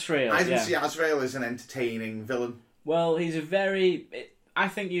 Azrael, I didn't see Azrael as an entertaining villain. Well, he's I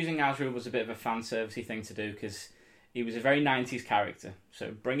think using Azrael was a bit of a fan servicey thing to do, because he was a very 90s character.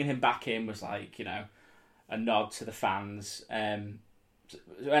 So bringing him back in was like, you know, a nod to the fans.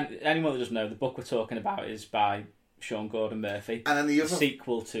 Anyone that doesn't know, the book we're talking about is by Sean Gordon Murphy, and then the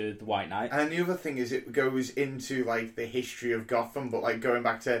sequel to The White Knight. And the other thing is, it goes into like the history of Gotham, but like going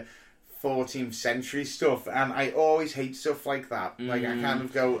back to 14th century stuff, and I always hate stuff like that. Like I kind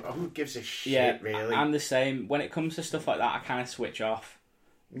of go, oh, who gives a shit, really? I'm the same. When it comes to stuff like that, I kind of switch off.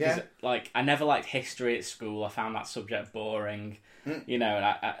 Yeah. Like, I never liked history at school. I found that subject boring. You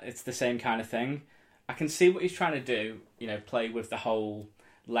know, and it's the same kind of thing. I can see what he's trying to do, you know, play with the whole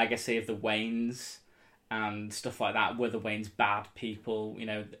legacy of the Waynes and stuff like that. Were the Waynes bad people? You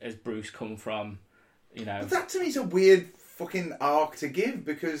know, has Bruce come from, you know... But that to me is a weird fucking arc to give,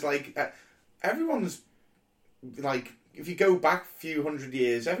 because, like, everyone's, like, if you go back a few hundred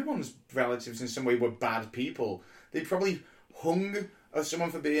years, everyone's relatives in some way were bad people. They probably hung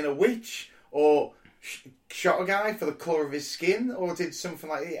someone for being a witch, or shot a guy for the colour of his skin, or did something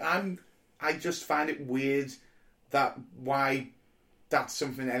like that. I just find it weird that why that's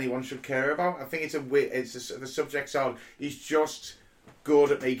something anyone should care about. I think the subject's odd. He's just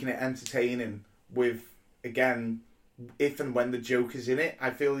good at making it entertaining with, again, if and when the Joker's in it.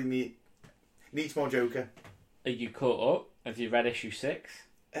 I feel he needs more Joker. Are you caught up? Have you read issue 6?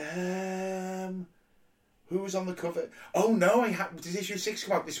 Who was on the cover? Oh no, did issue 6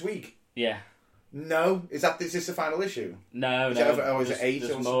 come out this week? Yeah. No, is this the final issue? No, is it 8?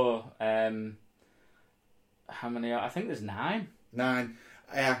 There's more. How many? I think there's 9. 9.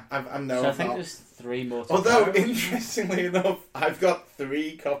 Yeah, I'm no. So I think there's 3 more. Although, interestingly enough, I've got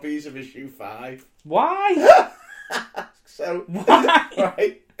 3 copies of issue 5. Why? So why?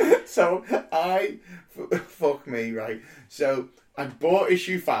 Right. So fuck me, right? So I bought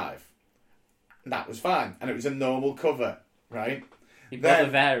issue 5. That was fine, and it was a normal cover, right? You bought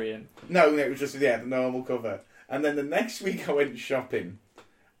the variant? No, it was just the normal cover. And then the next week I went shopping.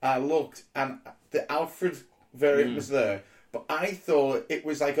 I looked, and the Alfred variant was there, but I thought it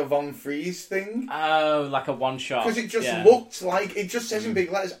was like a Von Fries thing. Oh, like a one shot. Because it just looked like, it just says in big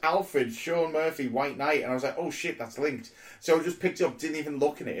letters, Alfred, Sean Murphy, White Knight, and I was like, oh shit, that's linked. So I just picked it up, didn't even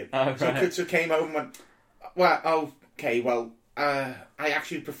look at it. Oh, right. So came home and went, well, okay, well, I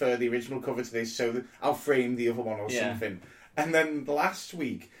actually prefer the original cover to this, so I'll frame the other one or something. And then last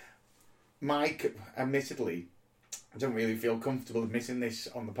week, Mike, admittedly, I don't really feel comfortable admitting this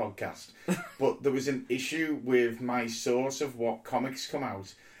on the podcast, but there was an issue with my source of what comics come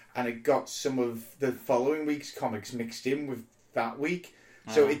out, and it got some of the following week's comics mixed in with that week.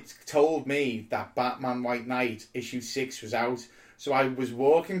 So it told me that Batman White Knight issue 6 was out. So I was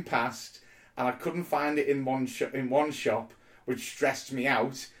walking past, and I couldn't find it in one shop, which stressed me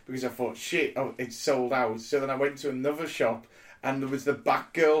out, because I thought, shit, it's sold out. So then I went to another shop, and there was the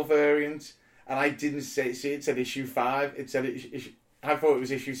Batgirl variant, and I didn't see it. It said issue 5. It said I thought it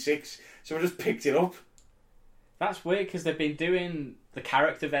was issue 6, so I just picked it up. That's weird, because they've been doing the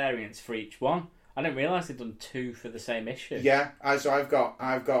character variants for each one. I didn't realise they'd done 2 for the same issue. Yeah, so I've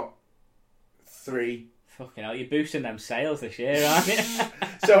got 3. Fucking hell, you're boosting them sales this year, aren't you?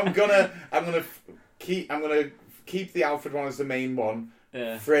 So I'm gonna keep the Alfred one as the main one.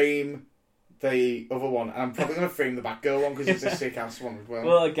 Yeah. Frame the other one, and I'm probably going to frame the Batgirl one, because it's a sick ass one as well.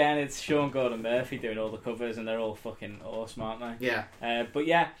 Well, again, it's Sean Gordon Murphy doing all the covers, and they're all fucking awesome, aren't they? Yeah. But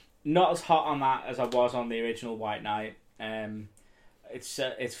yeah, not as hot on that as I was on the original White Knight.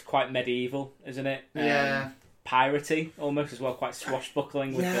 it's quite medieval, isn't it? Yeah. Piratey almost as well, quite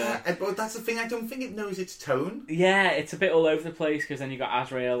swashbuckling. With but that's the thing. I don't think it knows its tone. Yeah, it's a bit all over the place because then you got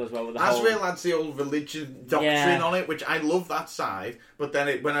Azrael as well with the Azrael whole... adds the old religion doctrine on it, which I love that side. But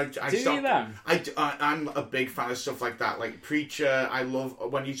then when I Do stop, you then? I'm a big fan of stuff like that, like Preacher. I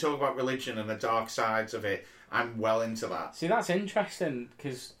love when you talk about religion and the dark sides of it. I'm well into that. See, that's interesting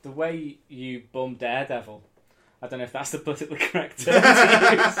because the way you bum Daredevil, I don't know if that's the politically correct term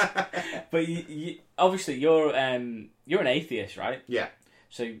to use, but you obviously you're an atheist, right? Yeah.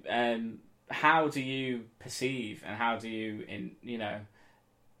 So how do you perceive and how do you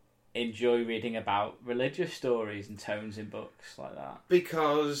enjoy reading about religious stories and tones in books like that?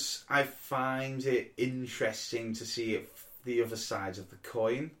 Because I find it interesting to see the other sides of the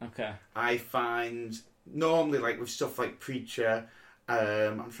coin. Okay. I find normally, like with stuff like Preacher,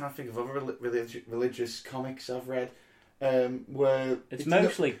 I'm trying to think of other religious comics I've read, where it's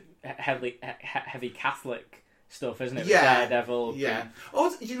mostly heavy Catholic stuff, isn't it? Yeah, Daredevil. Yeah.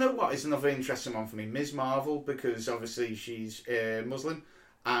 Oh, you know what? It's another interesting one for me, Ms. Marvel, because obviously she's Muslim,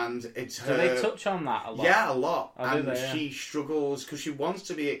 and it's her. Do they touch on that a lot? Yeah, a lot. Oh, and yeah. she struggles because she wants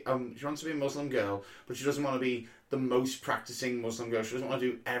to be a Muslim girl, but she doesn't want to be the most practicing Muslim girl. She doesn't want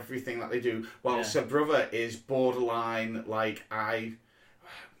to do everything that they do. Whilst her brother is borderline, like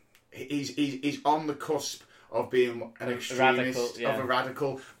he's on the cusp of being an extremist, of a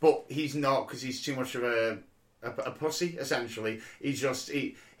radical, but he's not because he's too much of a pussy. Essentially, he calms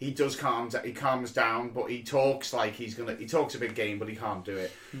down, but he talks like he talks a big game, but he can't do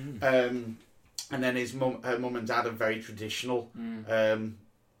it. And then her mum and dad are very traditional.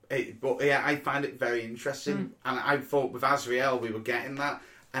 But yeah, I find it very interesting, and I thought with Azrael we were getting that,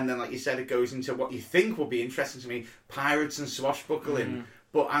 and then like you said, it goes into what you think will be interesting to me: pirates and swashbuckling.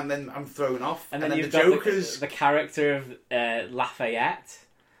 And then I'm thrown off, and then the you've got Jokers, the character of Lafayette.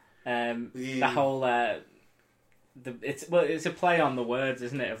 The whole it's a play on the words,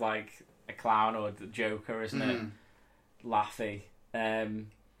 isn't it? Of like a clown or the Joker, isn't it? Laffy.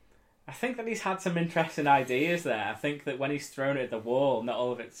 I think that he's had some interesting ideas there. I think that when he's thrown it at the wall, not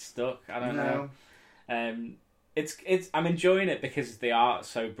all of it's stuck. I don't know. It's I'm enjoying it because the art's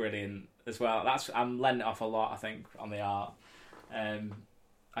so brilliant as well. I'm letting it off a lot, I think, on the art.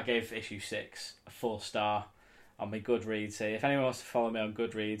 I gave issue 6 a 4-star on my Goodreads here. If anyone wants to follow me on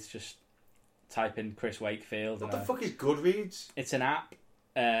Goodreads, just type in Chris Wakefield. What the fuck is Goodreads? It's an app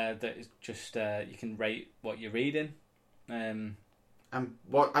that is just you can rate what you're reading. But I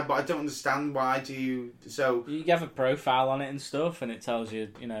don't understand. Why do you? So you have a profile on it and stuff, and it tells you,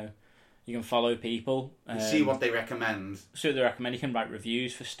 you can follow people, see what they recommend. See what they recommend. You can write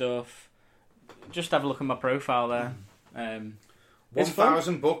reviews for stuff. Just have a look at my profile there.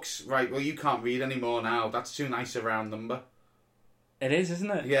 1,000 books, right? Well, you can't read anymore now. That's too nice a round number. It is,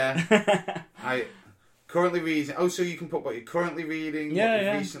 isn't it? Yeah. I currently reading. Oh, so you can put what you're currently reading. Yeah, what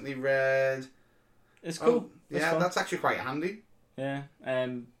you've recently read. It's cool. Yeah, that's actually quite handy. Yeah.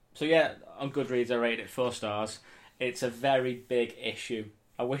 So yeah, on Goodreads I rated it 4 stars. It's a very big issue.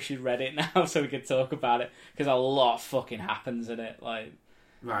 I wish you'd read it now so we could talk about it, because a lot fucking happens in it. Like,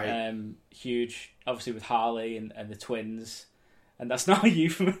 right. Huge, obviously with Harley and the twins, and that's not a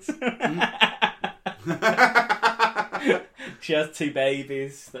euphemism. She has 2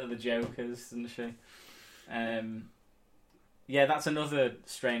 babies that are the Jokers, doesn't she? Yeah, that's another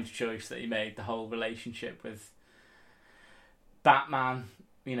strange choice that he made. The whole relationship with Batman,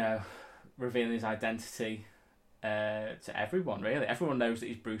 revealing his identity to everyone. Really, everyone knows that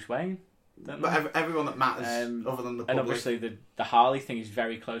he's Bruce Wayne. But everyone that matters, other than the public. And obviously the Harley thing is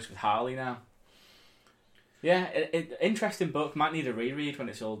very close with Harley now. Yeah, interesting book. Might need a reread when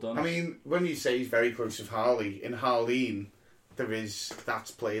it's all done. I mean, when you say he's very close with Harley, in Harleen,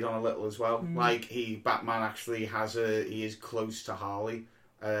 that's played on a little as well. Like Batman actually he is close to Harley,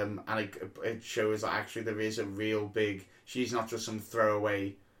 and it shows that actually there is a real big. She's not just some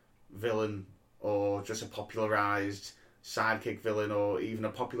throwaway villain or just a popularized sidekick villain or even a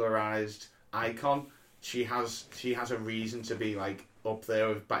popularized icon. She has a reason to be like up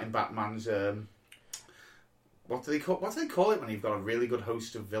there in Batman's. What do they call it when you've got a really good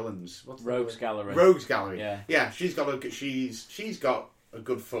host of villains? Rogues Gallery. Rogues Gallery. Yeah. She's got a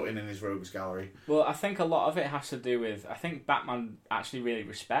good footing in his Rogues Gallery. Well, I think a lot of it has to do with. I think Batman actually really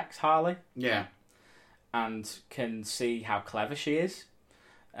respects Harley. Yeah. And can see how clever she is,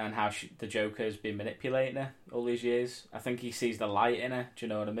 and how the Joker has been manipulating her all these years. I think he sees the light in her. Do you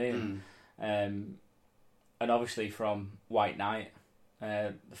know what I mean? And obviously from White Knight,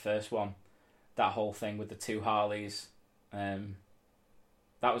 the first one. That whole thing with the 2 Harleys,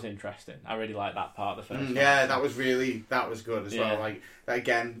 That was interesting. I really liked that part of the first one. Yeah, that was good as Yeah. well. Like,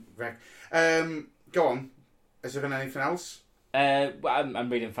 again, go on. Has there been anything else? Well, I'm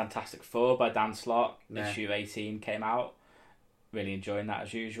reading Fantastic Four by Dan Slott. Yeah. Issue 18 came out. Really enjoying that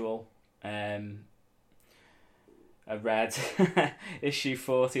as usual. I read issue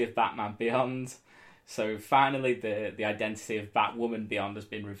 40 of Batman Beyond. So finally the identity of Batwoman Beyond has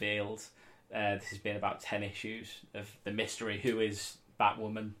been revealed. This has been about 10 issues of the mystery. Who is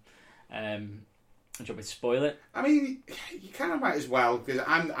Batwoman? Do you want me to spoil it? I mean, you kind of might as well, because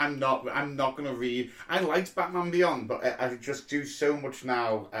I'm not going to read. I liked Batman Beyond, but I just do so much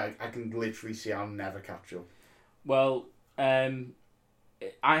now. I can literally see I'll never catch up. Well,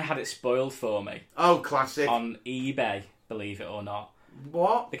 I had it spoiled for me Oh, classic! on eBay, believe it or not.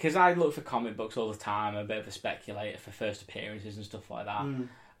 What? Because I look for comic books all the time. I'm a bit of a speculator for first appearances and stuff like that. And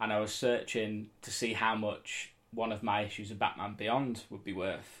I was searching to see how much one of my issues of Batman Beyond would be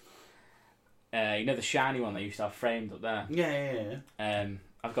worth. You know the shiny one that I used to have framed up there? Yeah.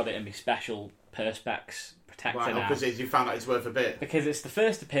 I've got it in my special Perspex protector Right, now. because you found out it's worth a bit. Because it's the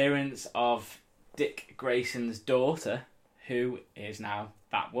first appearance of Dick Grayson's daughter, who is now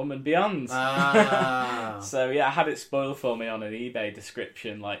Batwoman Beyond. Ah. So yeah, I had it spoiled for me on an eBay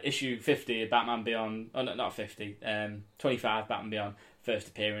description, like issue 50 of Batman Beyond. Oh no, not 50. 25 Batman Beyond, first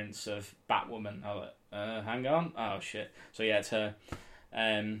appearance of Batwoman. I was like, hang on. Oh shit. So yeah, it's her.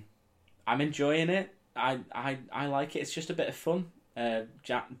 I'm enjoying it. I like it. It's just a bit of fun. Dan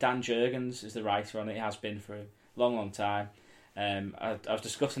Jurgens is the writer on it. He has been for a long time. I was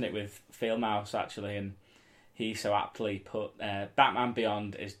discussing it with Phil Mouse actually, and he so aptly put Batman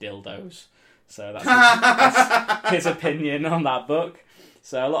Beyond is dildos. So that's his opinion on that book.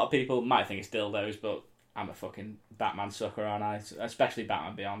 So a lot of people might think it's dildos, but I'm a fucking Batman sucker, aren't I? Especially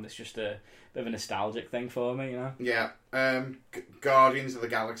Batman Beyond. It's just a bit of a nostalgic thing for me, you know? Yeah. Guardians of the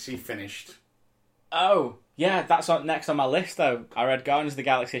Galaxy finished. Oh, yeah, that's next on my list, though. I read Guardians of the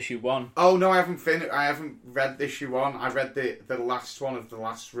Galaxy issue 1. Oh no, I haven't read issue 1. I read the last one of the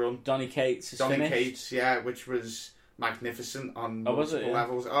last run. Donny Cates is Donny finished. Cates, yeah, which was magnificent on was it, multiple yeah?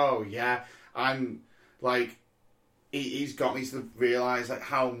 levels. Oh yeah, I'm like, he's got me to realise like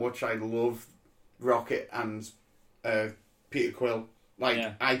how much I love Rocket and Peter Quill. Like,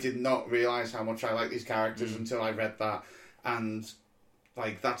 Yeah. I did not realise how much I like these characters until I read that, and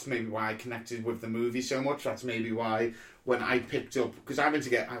like that's maybe why I connected with the movie so much. That's maybe why when I picked up, because I went to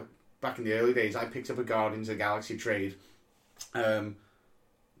get back in the early days, I picked up a Guardians of the Galaxy trade, but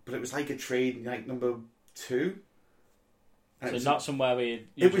it was like a trade like number 2. So not somewhere we It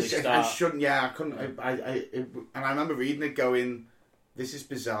usually was. start. I shouldn't. Yeah, I couldn't. And I remember reading it, going, "This is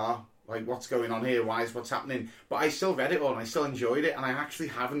bizarre. Like, what's going on here? What's happening?" But I still read it all, and I still enjoyed it, and I actually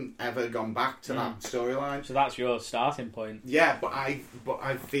haven't ever gone back to that storyline. So that's your starting point. Yeah, but I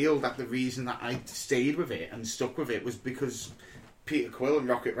feel that the reason that I stayed with it and stuck with it was because Peter Quill and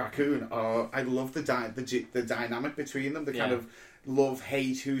Rocket Raccoon are. I love the dynamic between them. The kind Yeah. of love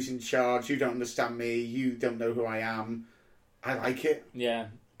hate. Who's in charge? You don't understand me. You don't know who I am. I like it. Yeah.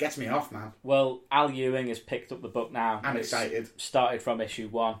 Gets me off, man. Well, Al Ewing has picked up the book now. I'm It's excited. Started from issue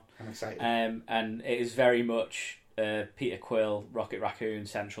 1. I'm excited. And it is very much Peter Quill, Rocket Raccoon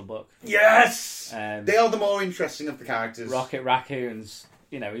central book. Yes! Um, They are the more interesting of the characters. Rocket Raccoon's,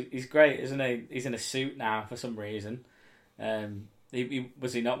 he's great, isn't he? He's in a suit now for some reason.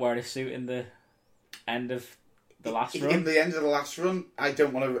 Was he not wearing a suit in the end of the last run? In the end of the last run, I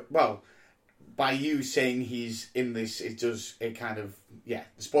don't want to... Well, by you saying he's in this, it kind of... Yeah,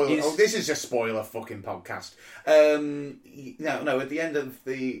 spoiler... this is a spoiler fucking podcast. No, at the end of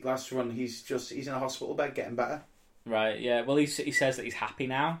the last run, he's in a hospital bed getting better. Right, yeah. Well, he says that he's happy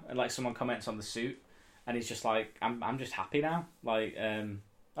now, and like someone comments on the suit, and he's just like, I'm just happy now. Like,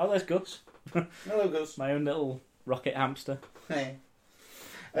 oh, there's Gus. Hello, Gus. My own little rocket hamster. Hey.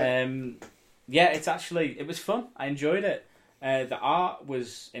 Yeah, it was fun. I enjoyed it. The art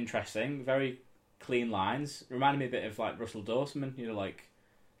was interesting, very clean lines. Reminded me a bit of like Russell Dawson, like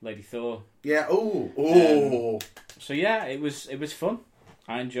Lady Thor. Yeah. Oh. So yeah, it was fun.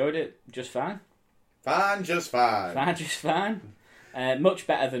 I enjoyed it just fine. Fine, just fine. Fine, just fine. Much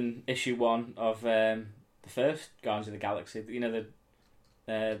better than issue 1 of the first Guardians of the Galaxy. You know,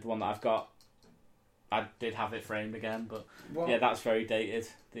 the one that I've got. I did have it framed again, but What? yeah, that's very dated.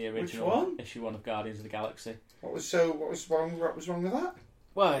 The original Which one? issue 1 of Guardians of the Galaxy. What was wrong with that?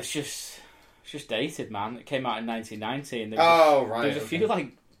 Well, it's just dated, man. It came out in 1990, and there's a few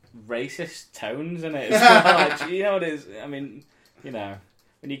like racist tones in it as well. Like, you know what it is? I mean,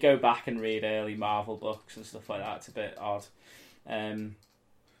 when you go back and read early Marvel books and stuff like that, it's a bit odd.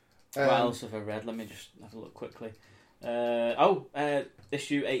 What else have I read? Let me just have a look quickly.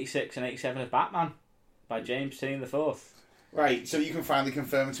 Issue 86 and 87 of Batman by James Tynion IV. Right, so you can finally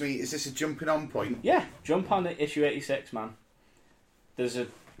confirm to me, is this a jumping on point? Yeah, jump on issue 86, man.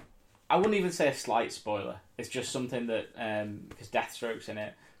 I wouldn't even say a slight spoiler. It's just something that, because Deathstroke's in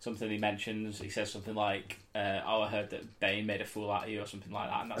it, something he mentions. He says something like, I heard that Bane made a fool out of you, or something like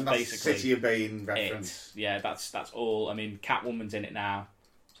that. And that's basically City of Bane reference. Yeah, that's all. I mean, Catwoman's in it now,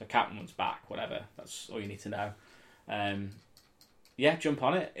 so Catwoman's back, whatever. That's all you need to know. Yeah, jump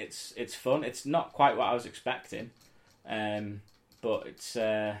on it. It's fun. It's not quite what I was expecting, but it's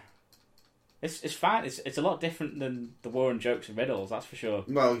fine. It's a lot different than the War and Jokes and Riddles, that's for sure.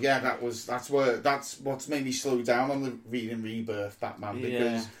 Well, yeah, that's what's made me slow down on the reading Rebirth Batman,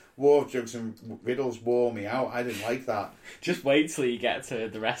 because War of Jokes and Riddles wore me out. I didn't like that. Just wait till you get to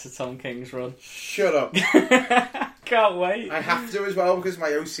the rest of Tom King's run. Shut up. Can't wait. I have to as well, because my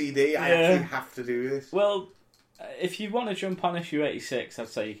OCD. I actually have to do this. Well, if you want to jump on issue 86, I'd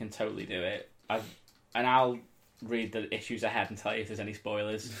say you can totally do it. I'll read the issues ahead and tell you if there's any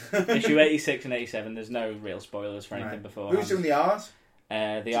spoilers. Issue 86 and 87, there's no real spoilers for anything before. Who's doing the art?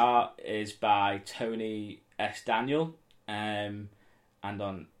 The art is by Tony S. Daniel, and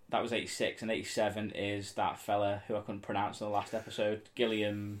that was 86, and 87 is that fella who I couldn't pronounce in the last episode,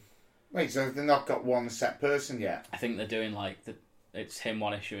 Gilliam. Wait, so they've not got one set person yet? I think they're doing it's him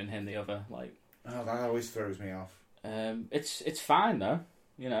one issue and him the other. Oh, that always throws me off. It's fine though,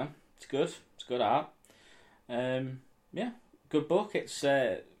 it's good. It's good art. Yeah, good book. It's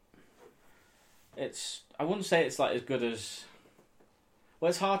I wouldn't say it's as good as. Well,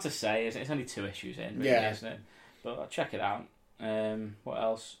 it's hard to say. It's only 2 issues in, really, isn't it? But I'll check it out. What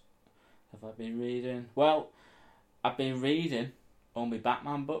else have I been reading? Well, I've been reading all my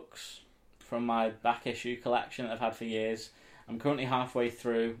Batman books from my back issue collection that I've had for years. I'm currently halfway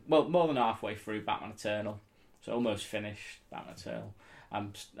through. Well, more than halfway through Batman Eternal. So almost finished Batman Eternal.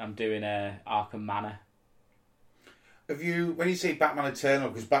 I'm doing Arkham Manor. When you say Batman Eternal,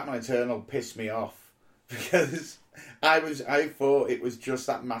 because Batman Eternal pissed me off, because I thought it was just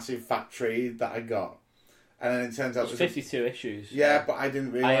that massive fat trade that I got, and then it turns out it was 52 issues. Yeah, but I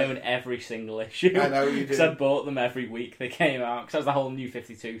didn't realise. I own every single issue. I know you do. Because I bought them every week they came out. Because that was the whole New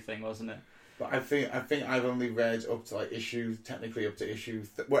 52 thing, wasn't it? But I think I've only read up to technically up to issue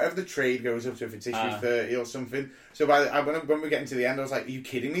whatever the trade goes up to, if it's issue 30 or something. So when we're getting to the end, I was like, "Are you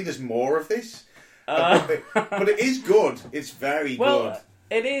kidding me? There's more of this." But it is good. It's very good.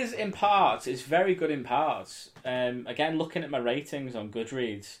 It is in parts. It's very good in parts. Again, looking at my ratings on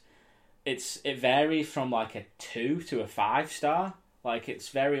Goodreads, it varies from a 2 to a 5 star. It's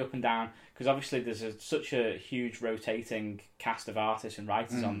very up and down, because obviously there's such a huge rotating cast of artists and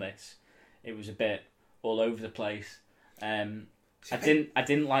writers on this. It was a bit all over the place. I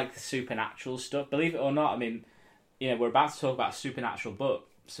didn't like the supernatural stuff. Believe it or not, I mean, we're about to talk about a supernatural book,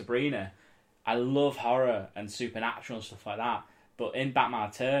 Sabrina. I love horror and supernatural and stuff like that. But in Batman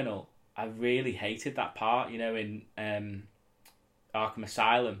Eternal, I really hated that part. In Arkham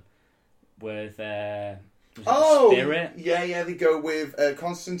Asylum with the Spirit. Yeah, they go with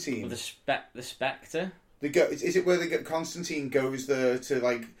Constantine. With the Spectre. They go. Is it where they get Constantine goes there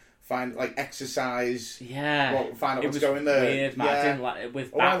to find exercise? Yeah, find out what's going there. Weird, man. Yeah. I didn't like it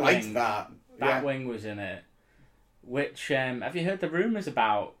with Batwing. I liked that. Batwing was in it. Which have you heard the rumours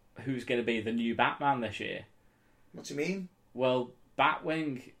about who's going to be the new Batman this year? What do you mean? Well,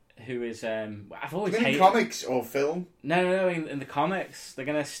 Batwing, who is I've always hated... comics or film? No. In the comics, they're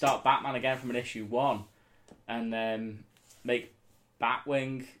going to start Batman again from an issue 1, and make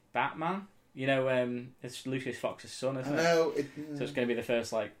Batwing Batman. It's Lucius Fox's son, isn't it? No, so it's going to be the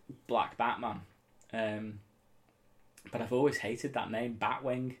first black Batman. But I've always hated that name,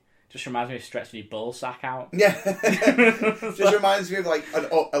 Batwing. Just reminds me of stretching your ball sack out. Yeah, just reminds me of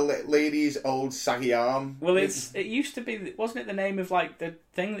a lady's old saggy arm. Well, it used to be, wasn't it the name of the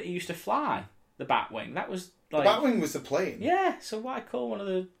thing that used to fly, the Batwing? That was the Batwing was the plane. Yeah, so why call one of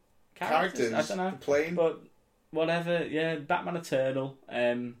the characters? I don't know. The plane, but whatever. Yeah, Batman Eternal.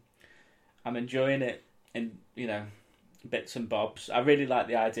 I'm enjoying it in bits and bobs. I really like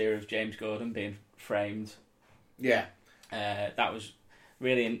the idea of James Gordon being framed. Yeah, that was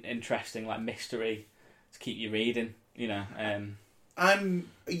really interesting, mystery to keep you reading. I'm up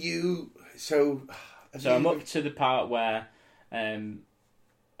to the part where Arkham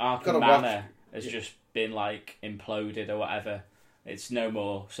Manor has just been imploded or whatever. It's no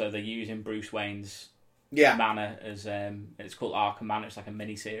more. So they're using Bruce Wayne's manor as it's called Arkham Manor. It's a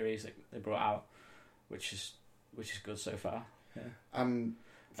mini series that they brought out, which is good so far. Yeah. And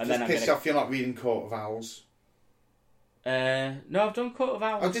then pissed off you're not reading Court of Owls. No, I've done Court of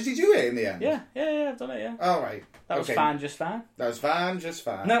Owls. Oh, did you do it in the end? Yeah, I've done it, yeah. All right. That was Okay. fine, just fine. That was fine, just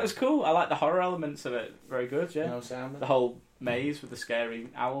fine. No, it was cool. I like the horror elements of it. Very good, yeah. No sound. The whole maze with the scary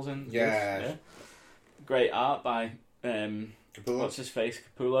owls in. Yeah. Great art by Capullo. what's his face,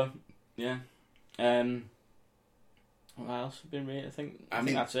 Capullo. Yeah. What else have been reading? I think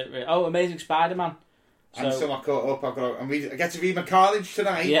that's it. Really. Oh, Amazing Spider-Man. I'm still not caught up. I get to read my Carnage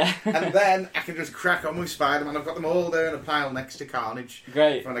tonight. Yeah. And then I can just crack on with Spider-Man. I've got them all there in a pile next to Carnage.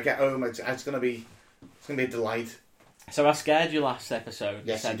 Great. When I get home, it's gonna be a delight. So I scared you last episode.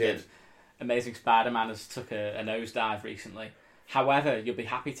 Yes, said you did. that Amazing Spider-Man has took a nosedive recently. However, you'll be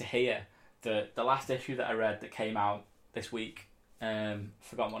happy to hear that the last issue that I read that came out this week,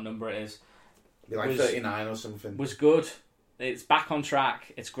 forgotten what number it is, Be like 39 or something. was good. It's back on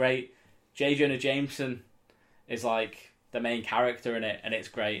track. It's great. J. Jonah Jameson is like the main character in it, and it's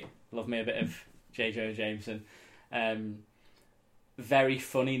great. Love me a bit of J. Jonah Jameson. Very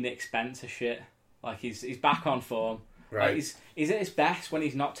funny Nick Spencer shit. Like he's back on form. Right. Like he's at his best when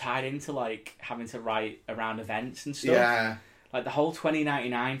he's not tied into like having to write around events and stuff. Yeah. Like the whole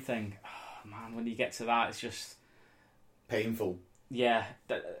 2099 thing. Oh man, when you get to that, it's just Painful. yeah.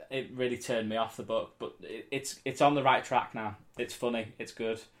 It really turned me off the book, but it's on the right track now. It's funny. It's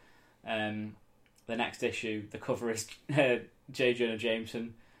good. The next issue, the cover is J. Jonah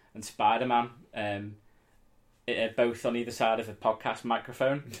Jameson and Spider-Man. Both on either side of a podcast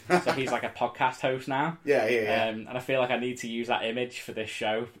microphone. So he's like a podcast host now. Yeah. And I feel like I need to use that image for this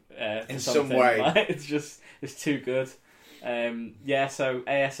show. In some way. Like, it's too good. So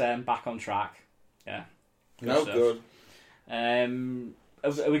ASM back on track. Yeah. No, stuff. good.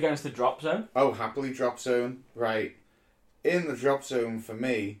 Are we going to the drop zone? Oh, happily drop zone. Right. In the drop zone for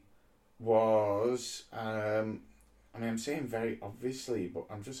me was, I'm saying very obviously, but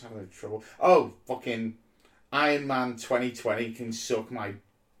I'm just having trouble. Oh, fucking Iron Man 2020 can suck my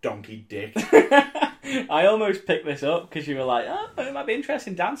donkey dick. I almost picked this up because you were like, oh, it might be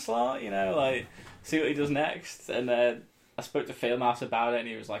interesting, Dan Slott, like, see what he does next. And I spoke to Fieldmouse about it, and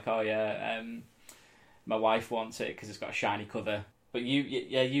he was like, oh yeah, my wife wants it because it's got a shiny cover. But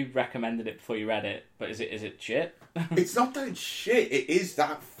you recommended it before you read it, but is it shit? It's not that it's shit, it is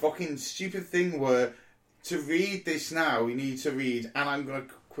that fucking stupid thing where to read this now, you need to read, and I'm going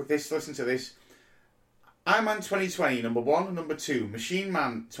to listen to this. Iron Man 2020, number 1, number 2. Machine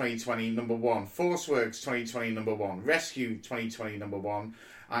Man 2020, number 1. Force Works 2020, number 1. Rescue 2020, number 1.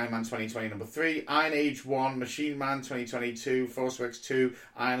 Iron Man 2020, number 3. Iron Age 1. Machine Man 2022. Force Works 2.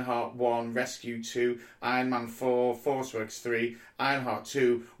 Ironheart 1. Rescue 2. Iron Man 4. Force Works 3. Ironheart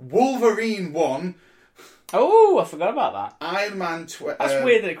 2. Wolverine 1. Oh, I forgot about that. Iron Man... That's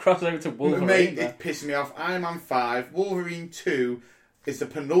weird that it crossed over to Wolverine. Mate, it pissed me off. Iron Man 5. Wolverine 2. Is the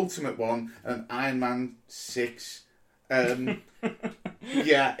penultimate one, and Iron Man 6. Yeah,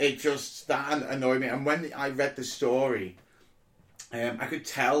 it just, that annoyed me. And when I read the story, I could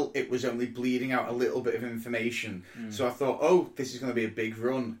tell it was only bleeding out a little bit of information. So I thought, oh, this is going to be a big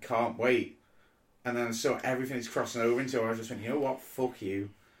run, can't wait. And then so everything is crossing over into it. I just went, you know what, fuck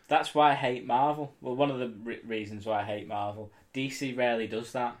you. That's why I hate Marvel. Well, one of the reasons why I hate Marvel. DC rarely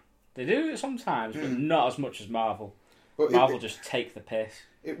does that. They do it sometimes, but not as much as Marvel. But Marvel just take the piss.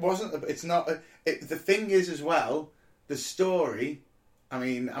 It wasn't. It's not. The thing is, as well, the story. I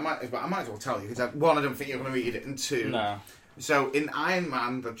mean, I might as well tell you because one, I don't think you're going to read it, and two, no. So in Iron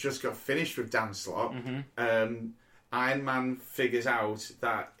Man that just got finished with Dan Slott, Iron Man figures out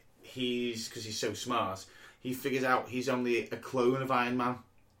that because he's so smart, he figures out he's only a clone of Iron Man.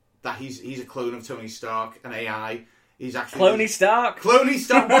 That he's a clone of Tony Stark, an AI. He's actually Cloney Stark. Cloney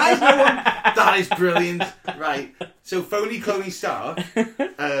Stark. Why is no one? That is brilliant. Right. So phony Cloney Stark.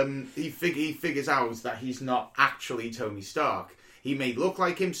 He figures out that he's not actually Tony Stark. He may look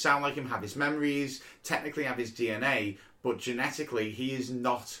like him, sound like him, have his memories, technically have his DNA, but genetically he is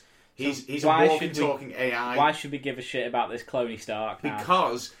not. He's a walking, talking AI. Why should we give a shit about this Cloney Stark now?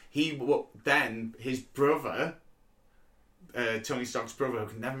 Because then his brother, Tony Stark's brother, who I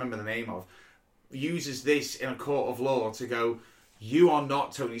can never remember the name of, uses this in a court of law to go, you are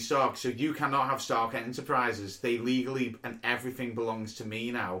not Tony Stark, so you cannot have Stark Enterprises. They legally, and everything belongs to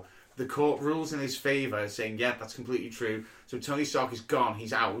me now. The court rules in his favour, saying, yeah, that's completely true. So Tony Stark is gone,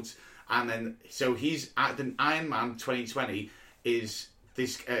 he's out. And then, so he's at the Iron Man 2020 is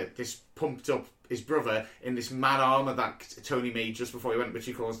this pumped up his brother in this mad armour that Tony made just before he went, which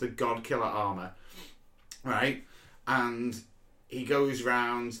he calls the God Killer armour. Right? And he goes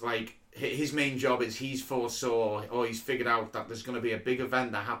round, like, his main job is he's foresaw, or he's figured out that there's going to be a big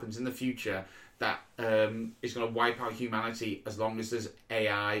event that happens in the future that is going to wipe out humanity as long as there's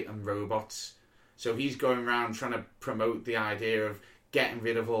AI and robots. So he's going around trying to promote the idea of getting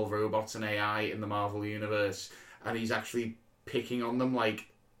rid of all robots and AI in the Marvel Universe, and he's actually picking on them, like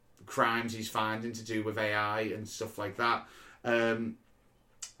crimes he's finding to do with AI and stuff like that. And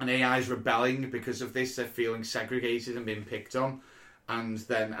AI is rebelling because of this. They're feeling segregated and being picked on. And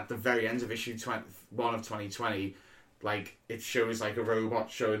then at the very end of issue 1 of 2020, like, it shows like a robot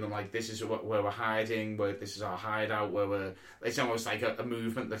showing them like, this is where we're hiding, where this is our hideout, where we're. It's almost like a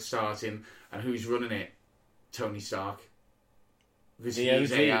movement that's starting, and who's running it? Tony Stark. Because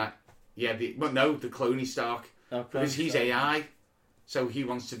he's OG? AI. Yeah, the Cloney Stark. Oh, Because he's Stark. AI. So he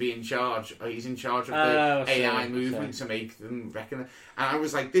wants to be in charge. He's in charge of the Oh, AI sorry, movement to make them reckon. And I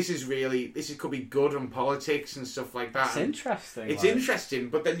was like, this could be good on politics and stuff like that. It's interesting. It's like. interesting,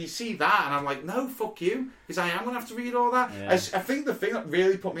 but then you see that, and I'm like, no, fuck you, because I am going to have to read all that. Yeah. I think the thing that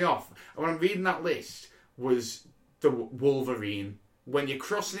really put me off when I'm reading that list was the Wolverine. When you're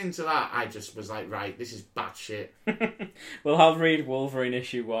crossing into that, I just was like, right, this is batshit. Well, I'll read Wolverine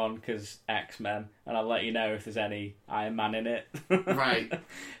issue 1 because X-Men, and I'll let you know if there's any Iron Man in it. Right.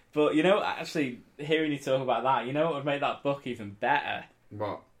 But, actually, hearing you talk about that, what would make that book even better?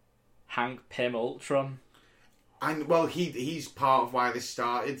 What? Hank Pym Ultron. And well, he's part of why this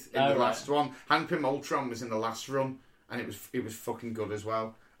started in the right. last one. Hank Pym Ultron was in the last run, and it was fucking good as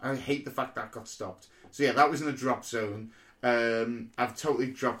well. I hate the fact that got stopped. So yeah, that was in the drop zone. I've totally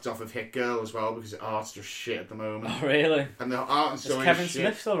dropped off of Hit Girl as well because the art's just shit at the moment. Oh, really? And the art and Is story Kevin is shit.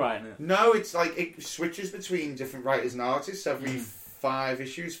 Smith still writing it? No, it's like it switches between different writers and artists every 4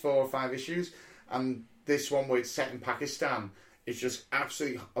 or 5 issues. And this one where it's set in Pakistan is just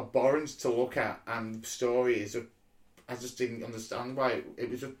absolutely abhorrent to look at, and the story is I just didn't understand why it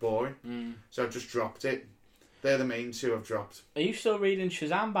was just boring. So I just dropped it. They're the main two I've dropped. Are you still reading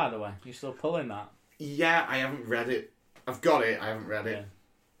Shazam, by the way? Are you still pulling that? Yeah, I haven't read it. I've got it. I haven't read it.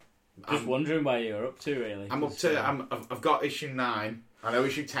 Just wondering where you're up to, really. I'm up to. I've got issue 9. I know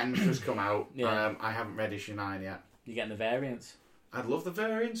issue 10's just come out. Yeah. I haven't read issue 9 yet. You're getting the variants. I'd love the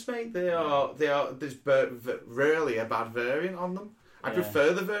variants, mate. They are. There's rarely a bad variant on them. I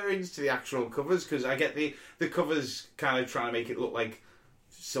prefer the variants to the actual covers because I get the covers kind of trying to make it look like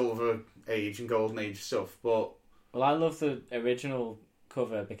Silver Age and Golden Age stuff. But Well, I love the original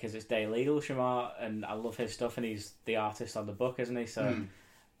cover because it's Dale Eaglesham, and I love his stuff, and he's the artist on the book, isn't he? So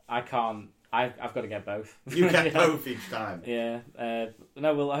I can't. I've got to get both. you get both each time. Yeah.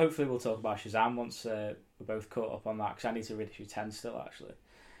 No. Well, hopefully we'll talk about Shazam once we're both caught up on that because I need to read issue 10 still, actually.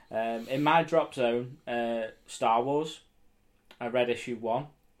 In my drop zone, Star Wars. I read issue 1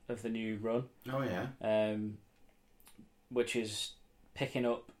 of the new run. Oh yeah. Which is picking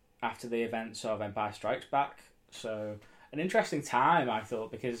up after the events of Empire Strikes Back. So an interesting time, I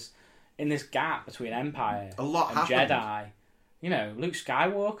thought, because in this gap between Empire A lot and happened. Jedi, Luke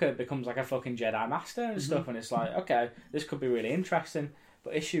Skywalker becomes like a fucking Jedi Master and stuff, and it's like, okay, this could be really interesting.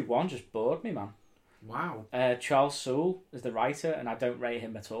 But issue 1 just bored me, man. Wow. Charles Soule is the writer, and I don't rate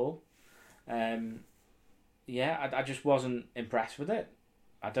him at all. I just wasn't impressed with it.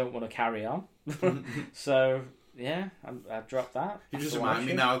 I don't want to carry on. So, yeah, I dropped that. You just after remind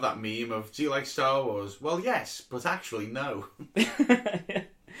me watching. now of that meme of, do you like Star Wars? Well, yes, but actually, no. Yeah.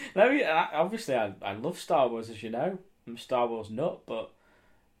 No, yeah, obviously I love Star Wars, as you know. I'm a Star Wars nut, but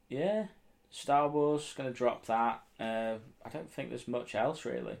yeah, Star Wars, going to drop that. I don't think there's much else,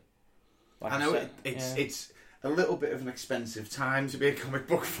 really. Like I know said, it's a little bit of an expensive time to be a comic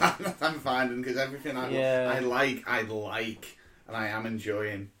book fan, I'm finding, because everything I like, and I am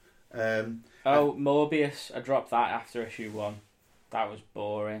enjoying. Morbius, I dropped that after issue 1. That was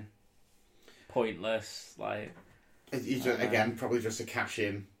boring. Pointless, like... Again, probably just a cash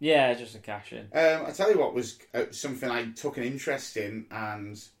in. Yeah, just a cash in. I tell you what was something I took an interest in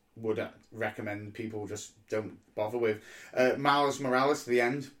and would recommend people just don't bother with. Miles Morales, The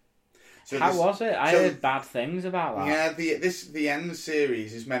End. So How was it? I heard bad things about that. Yeah, the End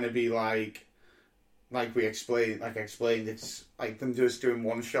series is meant to be like I explained, it's like them just doing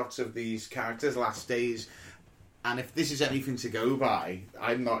one shots of these characters' last days. And if this is anything to go by,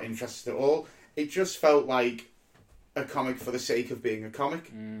 I'm not interested at all. It just felt like a comic for the sake of being a comic.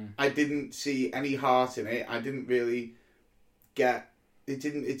 I didn't see any heart in it. I didn't really get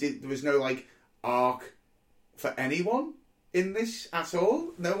it. There was no like arc for anyone in this at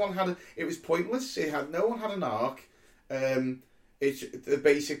all. No one had. It was pointless. No one had an arc. It's the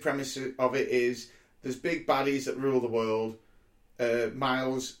basic premise of it is there's big baddies that rule the world.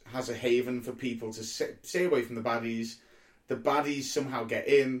 Miles has a haven for people to stay away from the baddies. The baddies somehow get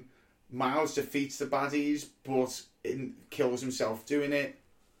in. Miles defeats the baddies, but kills himself doing it.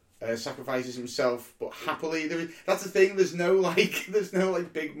 sacrifices himself, but happily. That's the thing. There's no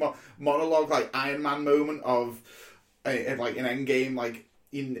like big monologue like Iron Man moment of like an Endgame like.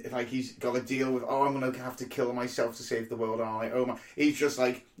 He's got to deal with, I'm going to have to kill myself to save the world, aren't I? Oh my! He's just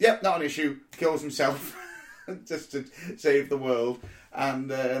like, yep, not an issue. Kills himself just to save the world,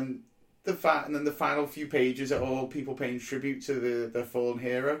 and then the final few pages are all people paying tribute to their fallen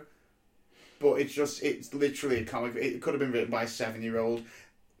hero. But it's literally a comic. It could have been written by a 7-year-old.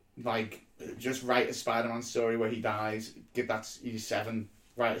 Like, just write a Spider-Man story where he dies. He's 7.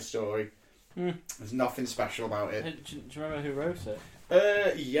 Write a story. There's nothing special about it. Do you remember who wrote it?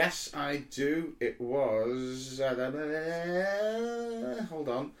 Yes, I do. It was... hold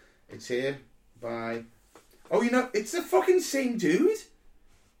on. It's here by... Oh, it's the fucking same dude.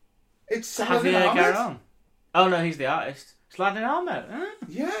 It's Saladin Javier Ahmed. Garron. Oh, no, he's the artist. Saladin Ahmed. Huh?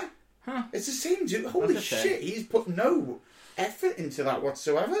 Yeah. Huh. It's the same dude. Holy That's a shame. shit. He's put no effort into that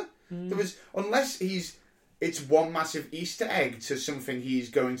whatsoever. There was... Unless it's one massive Easter egg to something he's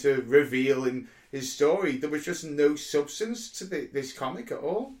going to reveal in his story. There was just no substance to this comic at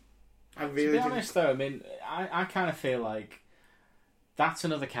all. I really. To be honest, though, I mean, I kind of feel like that's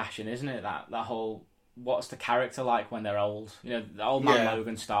another cash-in, isn't it? That whole what's the character like when they're old? You know, the Old Man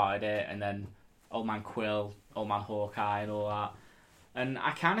Logan started it, and then Old Man Quill, Old Man Hawkeye, and all that. And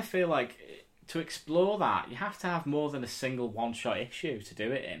I kind of feel like to explore that, you have to have more than a single one-shot issue to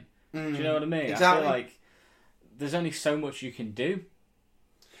do it in. Do you know what I mean? Exactly. I feel like there's only so much you can do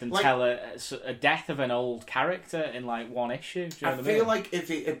than tell a death of an old character in like one issue. Do you know what I mean? feel like if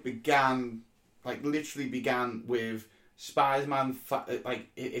it began, like literally began with Spider-Man, like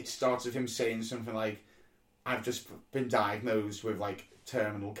it starts with him saying something like, "I've just been diagnosed with like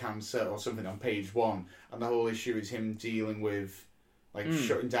terminal cancer" or something on page 1, and the whole issue is him dealing with like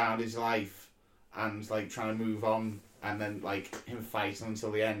shutting down his life and like trying to move on, and then like him fighting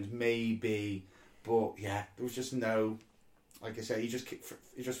until the end, maybe. But yeah, there was just no, like I said, he just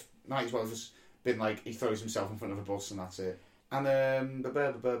might as well have just been like, he throws himself in front of a bus and that's it. And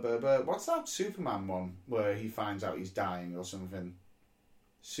what's that Superman one where he finds out he's dying or something?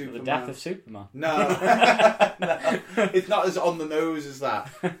 Superman. The Death of Superman. No, no, it's not as on the nose as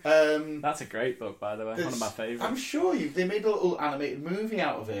that. That's a great book, by the way. One of my favourites. I'm sure they made a little animated movie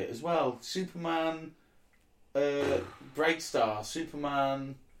out of it as well. Superman, Bright Star,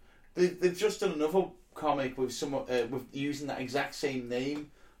 Superman. They've just done another comic with with using that exact same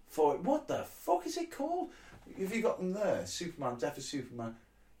name for it. What the fuck is it called? Have you got them there? Superman, Death of Superman.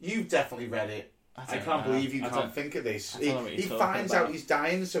 You've definitely read it. I can't believe you can't think of this. He finds out he's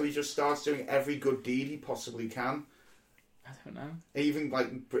dying, so he just starts doing every good deed he possibly can. I don't know. Even like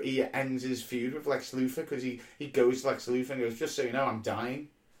he ends his feud with Lex Luthor because he goes to Lex Luthor and goes, "Just so you know, I'm dying."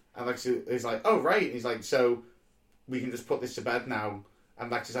 And Lex is like, "Oh right." And he's like, "So we can just put this to bed now."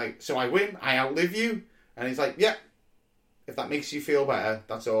 And Lex is like, "So I win? I outlive you?" And he's like, "Yeah. If that makes you feel better,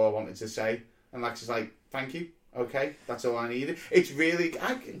 that's all I wanted to say." And Lex is like, "Thank you. Okay, that's all I needed." It's really...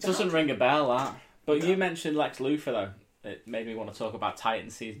 It doesn't ring a bell, that. But no. You mentioned Lex Luthor, though. It made me want to talk about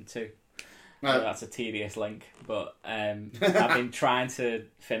Titans Season 2. No. That's a tedious link, but I've been trying to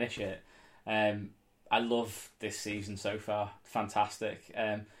finish it. I love this season so far. Fantastic.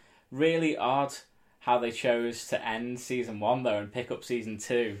 Really odd how they chose to end Season 1, though, and pick up Season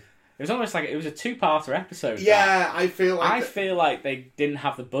 2. It was almost like it was a 2-parter episode. Yeah, I feel like they didn't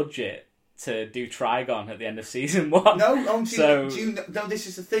have the budget to do Trigon at the end of Season 1. No, this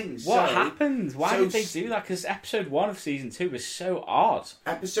is the thing. What happened? Why did they do that? Because Episode 1 of Season 2 was so odd.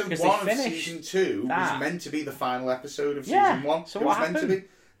 Episode 1 of Season 2 was meant to be the final episode of Season 1. So what happened? Meant to be.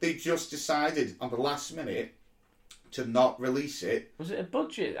 They just decided on the last minute to not release it. Was it a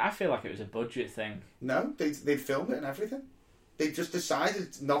budget? I feel like it was a budget thing. No, they filmed it and everything. They just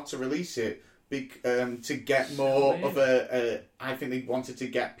decided not to release it to get more of a... I think they wanted to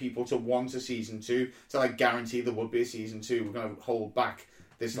get people to want a Season 2, to like guarantee there would be a Season 2. We're going to hold back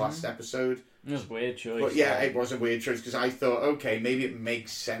this last episode. It was a weird choice. But yeah, it was a weird choice because I thought, okay, maybe it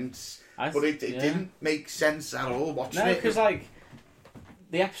makes sense. But it didn't make sense at all watching it. No, because like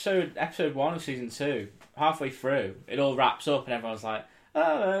the episode 1 of Season 2, halfway through, it all wraps up and everyone's like,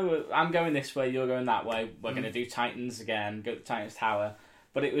 "Oh, I'm going this way, you're going that way. We're going to do Titans again, go to Titans Tower."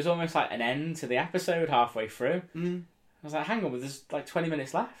 But it was almost like an end to the episode halfway through. I was like, hang on, there's like 20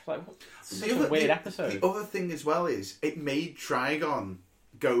 minutes left. Like, such a weird episode. The other thing as well is, it made Trigon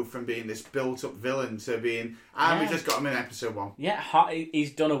go from being this built-up villain to being, we just got him in Episode 1. Yeah,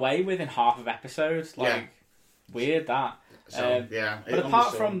 he's done away with in half of episodes. Like, weird that. So, but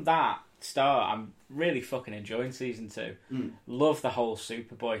apart from that, start, I'm really fucking enjoying season 2. Love the whole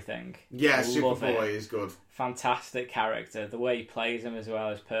Superboy thing. Yeah, Love Superboy it. is good. Fantastic character. The way he plays him as well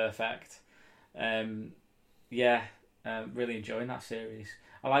is perfect. Really enjoying that series.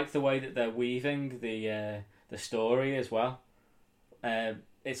 I like the way that they're weaving the story as well.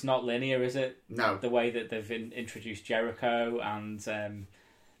 It's not linear, is it? No. The way that they've introduced Jericho and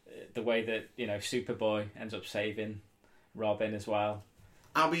the way that Superboy ends up saving Robin as well.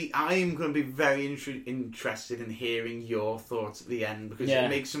 I am going to be very interested in hearing your thoughts at the end, because it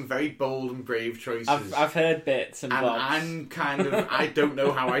makes some very bold and brave choices. I've heard bits and bobs. I'm kind of, I don't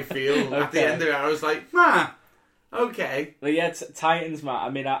know how I feel. Okay. At the end of it, I was like, okay. But yeah, Titans, man. I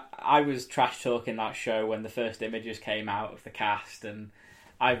mean, I was trash talking that show when the first images came out of the cast, and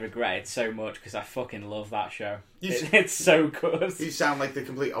I regret it so much because I fucking love that show. It's so good. You sound like the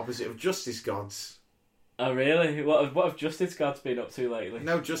complete opposite of Justice Gods. Oh really? What have Justice God's been up to lately?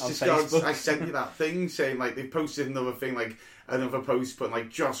 No, Justice Gods. I sent you that thing saying like they posted another thing, like another post putting like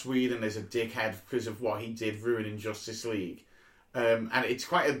Joss Whedon is a dickhead because of what he did ruining Justice League, and it's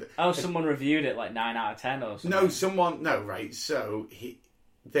quite a. Someone reviewed it like 9 out of 10 or something. Right. So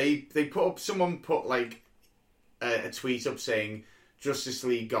someone put like a tweet up saying Justice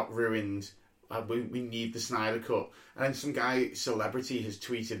League got ruined. We need the Snyder Cut, and then some celebrity has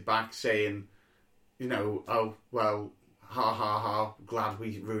tweeted back saying, oh, well, ha ha ha, glad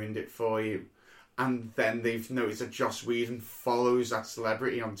we ruined it for you. And then they've noticed that Joss Whedon follows that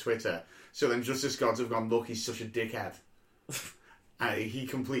celebrity on Twitter. So then Justice Gods have gone, look, he's such a dickhead.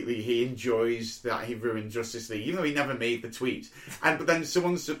 He enjoys that he ruined Justice League, even though he never made the tweet. But then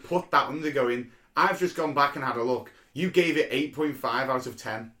someone's put that under going, I've just gone back and had a look. You gave it 8.5 out of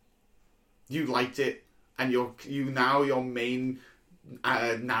 10. You liked it. And your main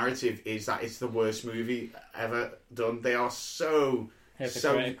narrative is that it's the worst movie ever done. They are so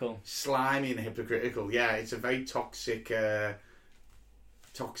hypocritical, so slimy and hypocritical. Yeah, it's a very toxic podcast.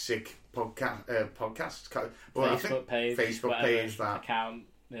 Well, Facebook page that account.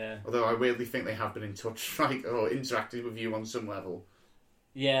 Yeah. Although I weirdly think they have been in touch, or interacted with you on some level.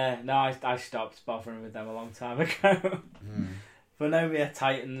 Yeah. No, I stopped bothering with them a long time ago. But no, yeah,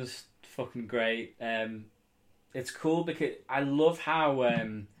 Titans, fucking great. It's cool because I love how,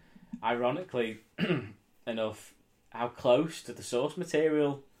 ironically enough, how close to the source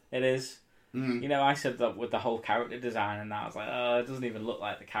material it is. I said that with the whole character design and that, I was like, oh, it doesn't even look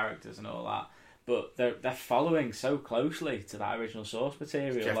like the characters and all that. But they're following so closely to that original source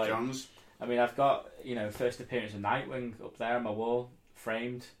material. Jeff Johns. I mean, I've got, first appearance of Nightwing up there on my wall,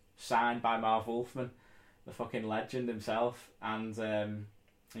 framed, signed by Marv Wolfman, the fucking legend himself. And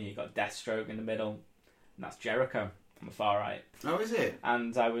you got Deathstroke in the middle. And that's Jericho on the far right. Oh, is it?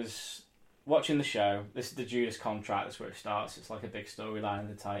 And I was watching the show. This is the Judas Contract. That's where it starts. It's like a big storyline of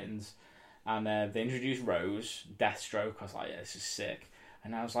the Titans. And they introduced Rose, Deathstroke. I was like, yeah, this is sick.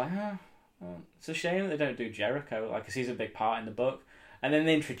 And I was like, it's a shame that they don't do Jericho, because he's a big part in the book. And then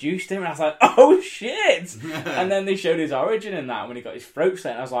they introduced him, and I was like, oh shit! And then they showed his origin in that when he got his throat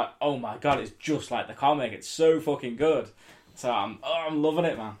slit. And I was like, oh my god, it's just like the comic. It's so fucking good. So I'm loving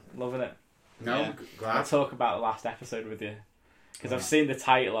it, man. Loving it. No, yeah. glad. I'll talk about the last episode with you. Because I've seen the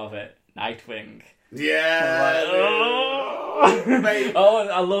title of it, Nightwing. Yeah! Like, oh,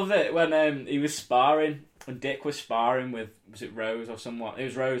 I love it when he was sparring, when Dick was sparring with, was it Rose or someone? It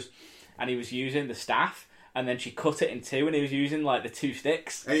was Rose. And he was using the staff, and then she cut it in two, and he was using, like, the two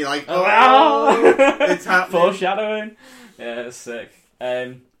sticks. And you're like, it's happening. Foreshadowing. Yeah, it's sick.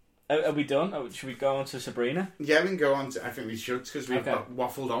 Are we done? Should we go on to Sabrina? Yeah, we can go on to... I think we should, because we've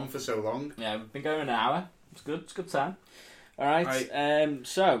waffled on for so long. Yeah, we've been going an hour. It's good. It's a good time. All right.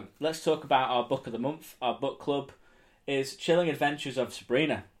 So, let's talk about our book of the month. Our book club is Chilling Adventures of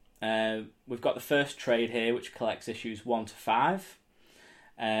Sabrina. We've got the first trade here, which collects issues 1 to 5.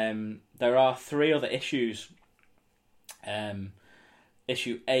 There are 3 other issues.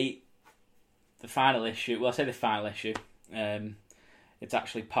 Issue 8, the final issue... Well, I say the final issue... It's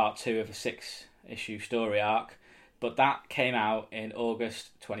actually part 2 of a 6-issue story arc, but that came out in August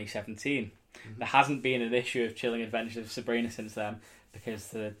 2017. There hasn't been an issue of Chilling Adventures of Sabrina since then, because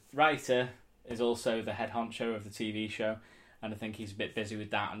the writer is also the head honcho of the TV show, and I think he's a bit busy with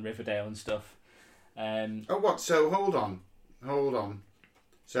that and Riverdale and stuff. So hold on.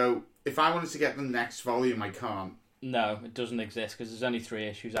 So if I wanted to get the next volume, I can't? No, it doesn't exist, because there's only 3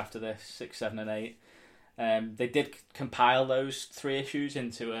 issues after this, 6, 7 and 8. They did compile those 3 issues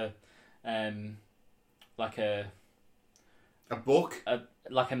into a book,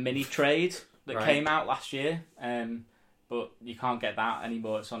 like a mini trade that came out last year. But you can't get that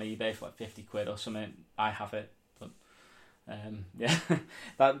anymore. It's on eBay for like £50 or something. I have it, but Yeah,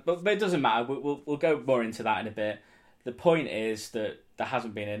 but it doesn't matter. We'll go more into that in a bit. The point is that there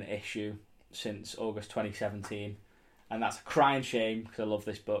hasn't been an issue since August 2017, and that's a crying shame because I love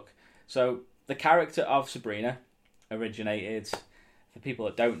this book. So the character of Sabrina originated, for people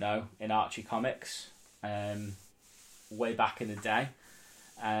that don't know, in Archie Comics way back in the day.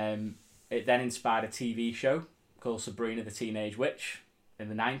 It then inspired a TV show called Sabrina the Teenage Witch in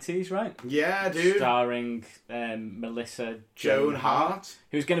the 90s, right? Yeah, dude. Starring Melissa Joan Hart,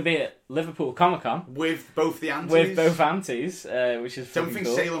 who's going to be at Liverpool Comic Con with both the aunties. With both aunties, which is don't think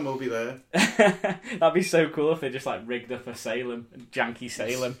cool. Salem will be there. That'd be so cool if they just like rigged up a Salem, janky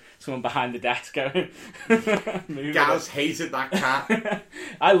Salem, someone behind the desk going. Gaz hated that cat.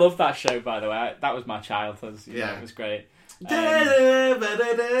 I love that show, by the way. That was my childhood. Yeah, it was great.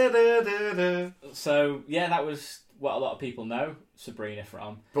 So yeah, that was what a lot of people know Sabrina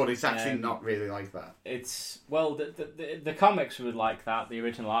from. But it's actually not really like that. It's, well, the comics were like that, the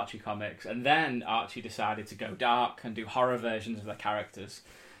original Archie comics, and then Archie decided to go dark and do horror versions of the characters.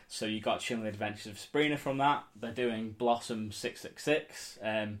 So you got Chilling Adventures of Sabrina from that. They're doing Blossom 666,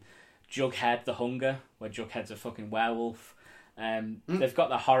 Jughead the Hunger, where Jughead's a fucking werewolf. They've got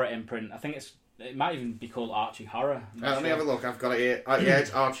the horror imprint. I think it might even be called Archie Horror. Let me have a look. I've got it here. Yeah,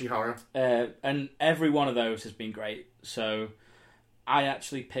 it's Archie Horror. And every one of those has been great. So I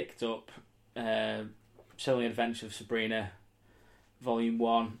actually picked up Chilling Adventures of Sabrina Volume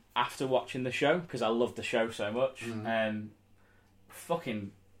 1 after watching the show, because I loved the show so much.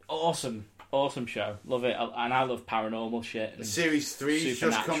 Fucking awesome show. Love it. And I love paranormal shit. And Series 3's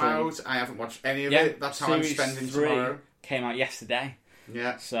just come out. I haven't watched any of it. That's how I'm spending tomorrow. Came out yesterday.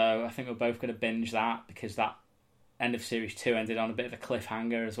 Yeah. So I think we're both going to binge that, because that end of Series 2 ended on a bit of a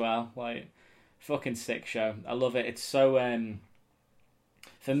cliffhanger as well. Like, fucking sick show. I love it. It's so...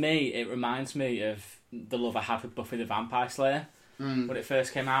 for me, it reminds me of the love I had with Buffy the Vampire Slayer. When it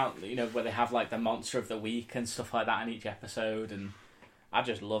first came out, you know, where they have like the monster of the week and stuff like that in each episode, and I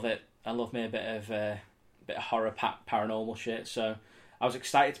just love it. I love me a bit of horror paranormal shit. So I was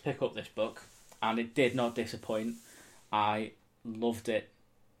excited to pick up this book, and it did not disappoint. I loved it,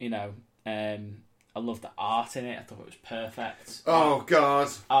 you know. I loved the art in it. I thought it was perfect. Oh God!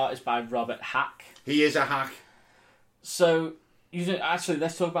 Art is by Robert Hack. He is a hack. So, actually,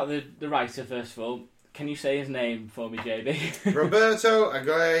 let's talk about the writer first of all. Can you say his name for me, JB? Roberto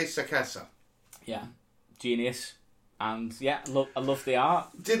Aguirre Sacasa. Yeah, genius. And yeah, I love the art.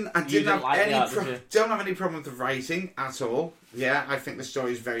 Don't have any problem with the writing at all. Yeah, I think the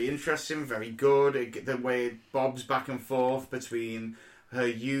story is very interesting, very good. The way it bobs back and forth between her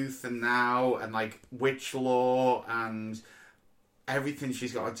youth and now, and like witch lore and everything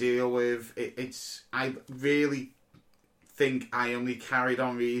she's got to deal with. I really think I only carried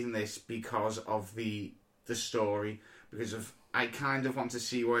on reading this because of the story, because of I kind of want to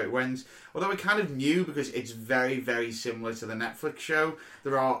see where it went. Although I kind of knew, because it's very, very similar to the Netflix show.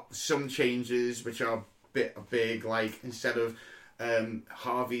 There are some changes which are a bit big, like instead of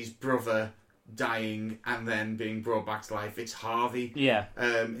Harvey's brother dying and then being brought back to life, it's Harvey. Yeah.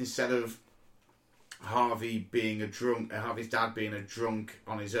 Instead of Harvey being Harvey's dad being a drunk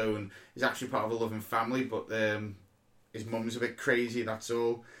on his own, he's actually part of a loving family, but his mum's a bit crazy, that's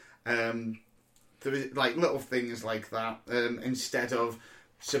all. There is like little things like that. Instead of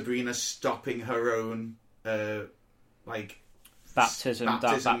Sabrina stopping her own baptism,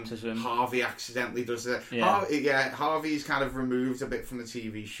 Harvey accidentally does it. Yeah. Harvey's kind of removed a bit from the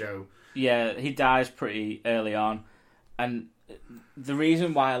TV show. Yeah, he dies pretty early on, and the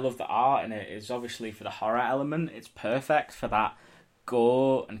reason why I love the art in it is obviously for the horror element. It's perfect for that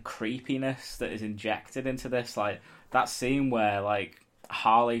gore and creepiness that is injected into this. Like that scene where like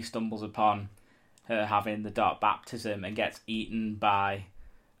Harley stumbles upon her having the dark baptism and gets eaten by,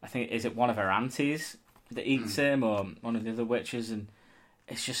 I think, is it one of her aunties that eats him, or one of the other witches, and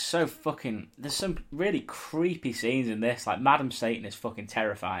it's just so fucking... There's some really creepy scenes in this. Like, Madam Satan is fucking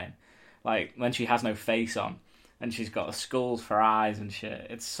terrifying. Like, when she has no face on, and she's got the skulls for eyes and shit.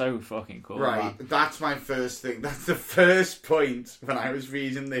 It's so fucking cool. Right, man. That's my first thing. That's the first point when I was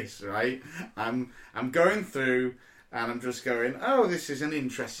reading this, right? I'm going through, and I'm just going, oh, this is an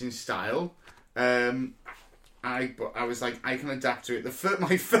interesting style. I was like, I can adapt to it.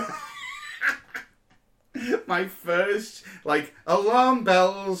 My first like alarm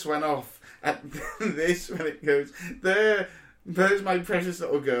bells went off at this when it goes, there's my precious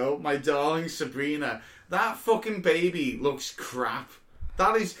little girl, my darling Sabrina. That fucking baby looks crap.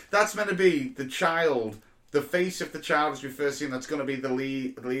 That's meant to be the child. The face of the child, as we first seen, that's going to be the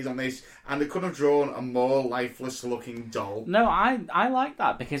lead on this, and they could have drawn a more lifeless-looking doll. No, I like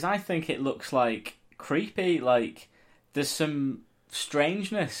that, because I think it looks like creepy. Like there's some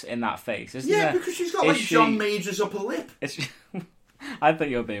strangeness in that face, isn't Yeah, there? because she's got John Major's upper lip. I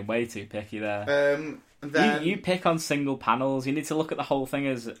think you're being way too picky there. Then, you pick on single panels. You need to look at the whole thing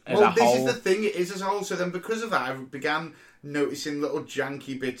as a well, whole. this is the thing. It is as a whole. So then, because of that, I began noticing little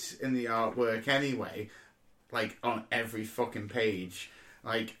janky bits in the artwork. Anyway, like on every fucking page.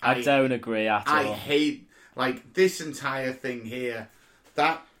 Like I don't agree at all. I hate this entire thing here.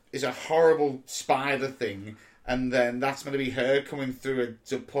 That is a horrible spider thing. And then that's going to be her coming through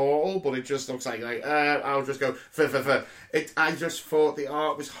a portal, but it just looks like I'll just go I just thought the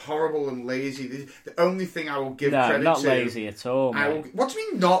art was horrible and lazy. The only thing I will give credit to... No, not lazy at all, mate. What do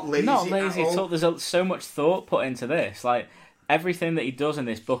you mean not lazy? Not lazy at all. There's so much thought put into this. Like, everything that he does in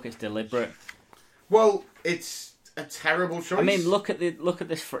this book is deliberate. Well, it's a terrible choice. I mean, look at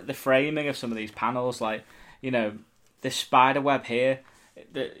the framing of some of these panels. Like, this spider web here.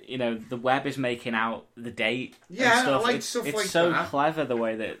 The web is making out the date. Yeah, and stuff. I like stuff like that. It's so clever the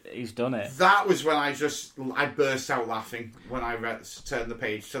way that he's done it. That was when I burst out laughing when I turned the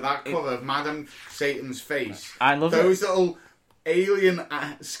page. So that cover of Madam Satan's face. I love those little alien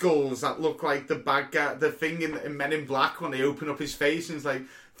skulls that look like the bad guy, the thing in Men in Black when they open up his face and it's like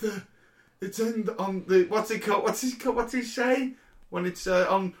it's on the what's it called? What's he say when it's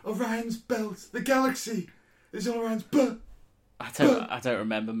on Orion's belt? The galaxy is on Orion's belt. I don't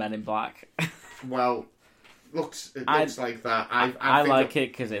remember Men in Black. Well, it looks like that. I like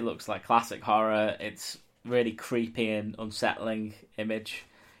it because it looks like classic horror. It's really creepy and unsettling image.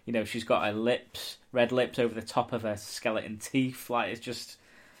 She's got her red lips over the top of her skeleton teeth. Like,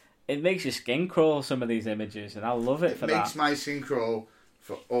 it makes your skin crawl, some of these images, and I love it for that. It makes my skin crawl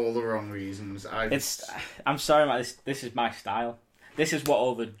for all the wrong reasons. I'm sorry, man. This is my style. This is what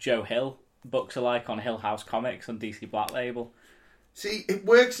all the Joe Hill books are like on Hill House Comics on DC Black Label. See, it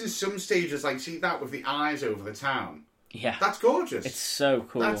works in some stages, like, see that with the eyes over the town? Yeah. That's gorgeous. It's so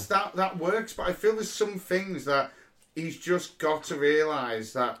cool. That works, but I feel there's some things that he's just got to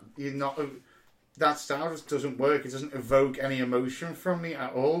realise that that style just doesn't work. It doesn't evoke any emotion from me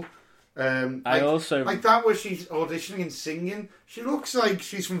at all. Like that where she's auditioning and singing, she looks like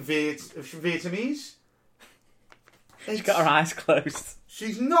she's from Vietnamese. She's got her eyes closed.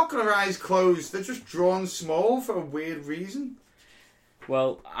 She's not got her eyes closed. They're just drawn small for a weird reason.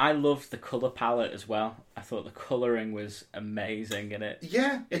 Well, I loved the colour palette as well. I thought the colouring was amazing in it.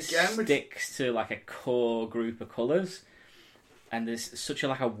 Yeah, it sticks to like a core group of colours, and there's such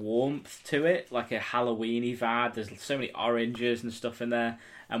a warmth to it, like a Halloweeny vibe. There's so many oranges and stuff in there,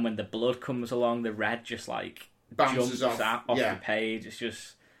 and when the blood comes along, the red just bounces jumps off the page. It's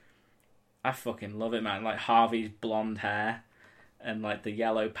just, I fucking love it, man. Like Harvey's blonde hair, and like the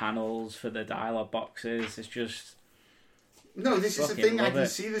yellow panels for the dialogue boxes. It's just. No, this is the thing. I can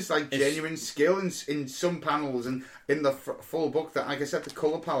see there's genuine skill in some panels and in the full book. That, like I said, the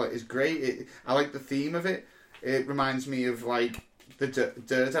colour palette is great. I like the theme of it. It reminds me of the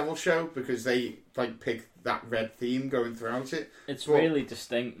Daredevil show because they pick that red theme going throughout it. It's really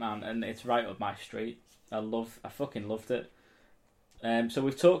distinct, man, and it's right up my street. I fucking loved it. So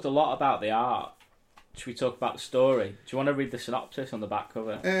we've talked a lot about the art. Should we talk about the story? Do you want to read the synopsis on the back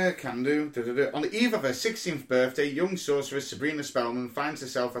cover? Can do. On the eve of her 16th birthday, young sorceress Sabrina Spellman finds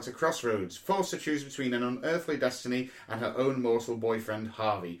herself at a crossroads, forced to choose between an unearthly destiny and her own mortal boyfriend,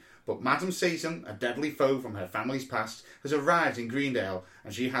 Harvey. But Madam Satan, a deadly foe from her family's past, has arrived in Greendale,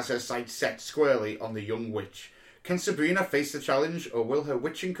 and she has her sights set squarely on the young witch. Can Sabrina face the challenge, or will her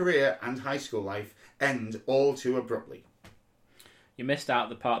witching career and high school life end all too abruptly? You missed out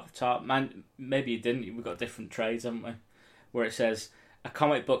the part at the top. Man, maybe you didn't. We've got different trades, haven't we? Where it says, a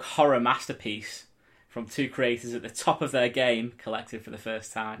comic book horror masterpiece from two creators at the top of their game, collected for the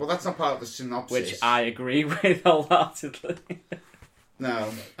first time. Well, that's not part of the synopsis. Which I agree with wholeheartedly.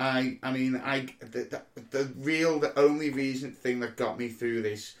 No, the only thing that got me through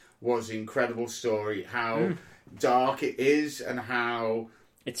this was the incredible story, how dark it is and how...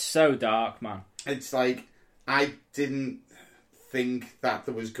 It's so dark, man. It's like, I didn't think that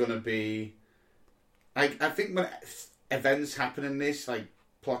there was going to be... I think when events happen in this, like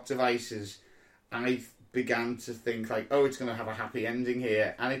plot devices, I began to think it's going to have a happy ending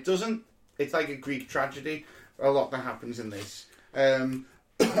here. And it doesn't. It's like a Greek tragedy. A lot that happens in this.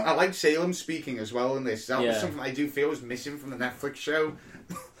 I like Salem speaking as well in this. That was something I do feel was missing from the Netflix show.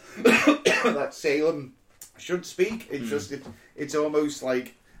 That Salem should speak. It's just, it's almost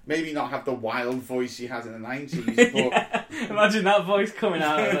like... Maybe not have the wild voice he had in the 90s, but... Imagine that voice coming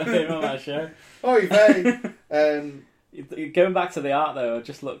out of him on that show. Oy vey! Going back to the art, though, I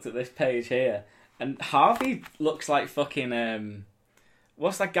just looked at this page here, and Harvey looks like fucking...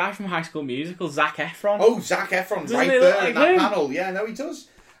 what's that guy from High School Musical? Zac Efron. Oh, Zac Efron's Doesn't right he look there like in that him? panel. Yeah, no, he does.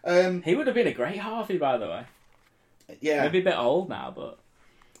 He would have been a great Harvey, by the way. Yeah. Maybe a bit old now, but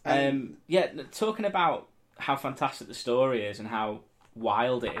talking about how fantastic the story is and how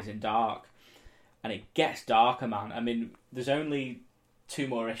wild it is in dark, and it gets darker, man. I mean, there's only 2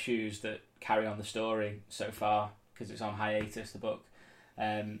 more issues that carry on the story so far because it's on hiatus, the book.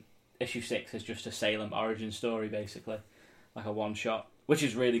 Issue 6 is just a Salem origin story, basically, like a one-shot, which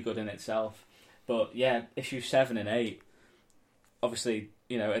is really good in itself. But yeah, issue 7 and 8, obviously,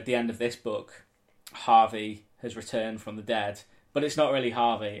 you know, at the end of this book, Harvey has returned from the dead, but it's not really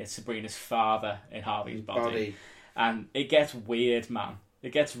Harvey, it's Sabrina's father in Harvey's body. And it gets weird, man.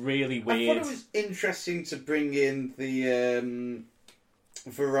 It gets really weird. I thought it was interesting to bring in the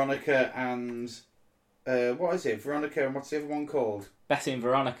Veronica and what is it? Veronica and what's the other one called? Betty and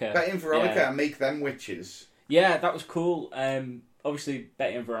Veronica. Betty and Veronica, yeah. and make them witches. Yeah, that was cool. Obviously,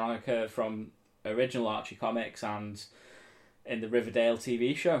 Betty and Veronica from original Archie comics and in the Riverdale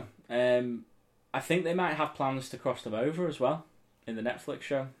TV show. I think they might have plans to cross them over as well in the Netflix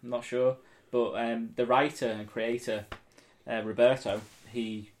show. I'm not sure, but the writer and creator Roberto,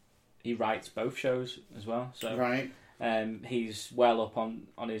 he writes both shows as well. So right. He's well up on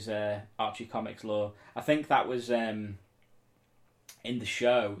his Archie comics lore. I think that was in the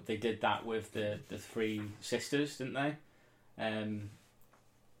show they did that with the 3 sisters, didn't they?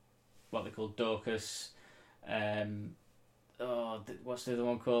 What they called Dorcas. What's the other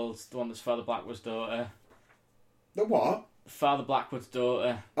one called? The one that's Father Blackwood's daughter. The what? Father Blackwood's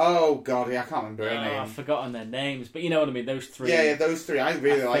daughter. Oh god, yeah, I can't remember her name. I've forgotten their names, but you know what I mean. Those 3. Yeah, those 3. I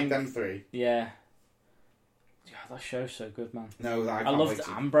really like them 3. Yeah. That show's so good, man. No, I loved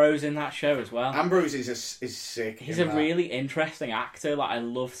Ambrose in that show as well. Ambrose is sick. He's a really interesting actor. Like, I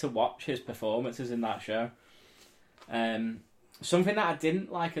love to watch his performances in that show. Something that I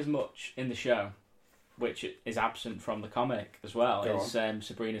didn't like as much in the show, which is absent from the comic as well, is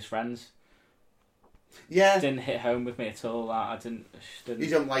Sabrina's friends. Yeah, didn't hit home with me at all. I didn't. You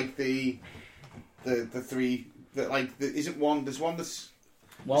don't like the 3 that like isn't one. There's one that's.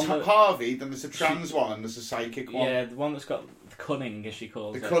 Harvey, then there's a trans one and there's a psychic one. Yeah, the one that's got the cunning, as she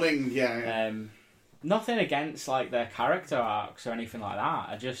calls it. The cunning, yeah. Nothing against like their character arcs or anything like that.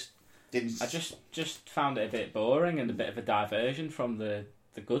 I just found it a bit boring and a bit of a diversion from the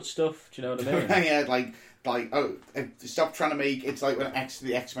good stuff. Do you know what I mean? Yeah, stop trying to make. It's like when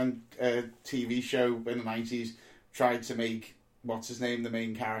the X-Men TV show in the 90s tried to make what's his name the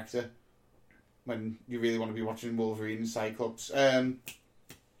main character when you really want to be watching Wolverine and Cyclops.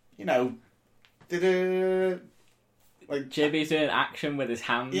 You know, like JB's doing action with his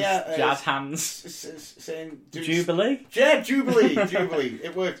hands, jazz hands, saying Jubilee. Yeah, Jubilee.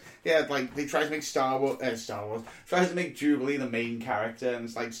 It worked. Yeah, like they try to make Star Wars tries to make Jubilee the main character, and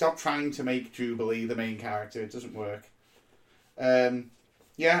it's like stop trying to make Jubilee the main character. It doesn't work.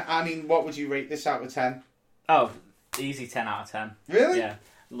 Yeah, I mean, what would you rate this out of 10? Oh, easy 10 out of 10. Really? Yeah,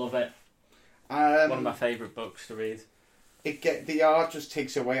 love it. One of my favourite books to read. The art just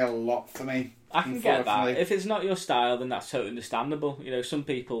takes away a lot for me. I can get that. If it's not your style, then that's totally understandable. You know, some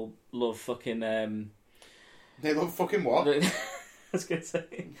people love fucking. They love fucking what? I was going to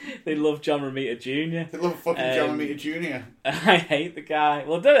say they love John Romita Jr. They love fucking John Romita Jr. I hate the guy.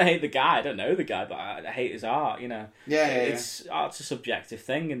 Well, I don't hate the guy. I don't know the guy, but I hate his art. You know. Yeah. Art's a subjective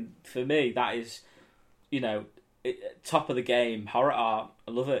thing, and for me, that is, you know, top of the game horror art.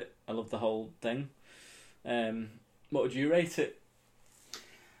 I love it. I love the whole thing. What would you rate it?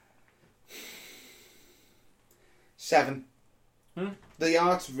 7. The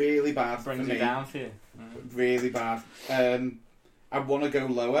art's really bad. Brings for it me. down for you. Really bad. I want to go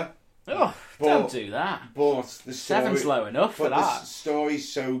lower. Oh, don't do that. But the story, 7's low enough for that. The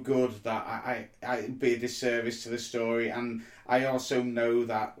story's so good that it'd be a disservice to the story, and I also know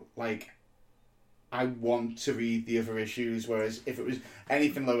that like I want to read the other issues. Whereas if it was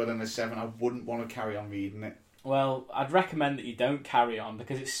anything lower than a 7, I wouldn't want to carry on reading it. Well, I'd recommend that you don't carry on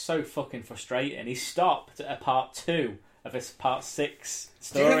because it's so fucking frustrating. He stopped at part 2 of his part 6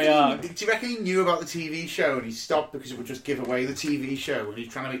 story arc. Do you reckon he knew about the TV show and he stopped because it would just give away the TV show and he's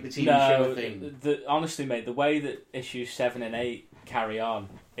trying to make the TV show a thing? Honestly, mate, the way that issues 7 and 8 carry on,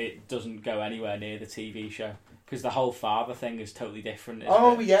 it doesn't go anywhere near the TV show because the whole father thing is totally different.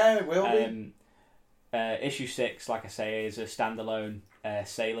 Yeah, it will be. Issue 6, like I say, is a standalone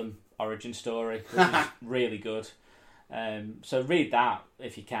Salem origin story, which is really good. So read that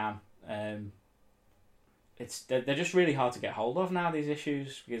if you can. They're just really hard to get hold of now, these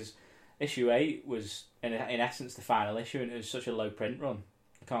issues, because issue 8 was in essence the final issue, and it was such a low print run.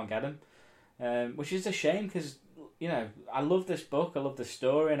 I can't get them, which is a shame because you know, I love this book, I love the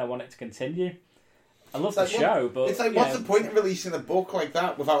story, and I want it to continue. I love the Like, show, but it's like, what's the point of releasing a book like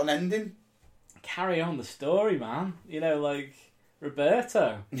that without an ending? carry on the story, man. You know, like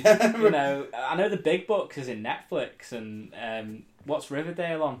Roberto. You know, I know the big book is in Netflix, and what's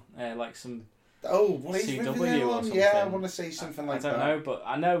Riverdale on? Like some Oh, what is CW Riverdale or on? something. Yeah, I want to say something like that. I don't know, but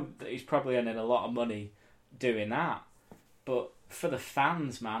I know that he's probably earning a lot of money doing that. But for the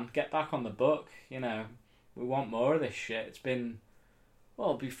fans, man, get back on the book. You know, we want more of this shit. It's been, well,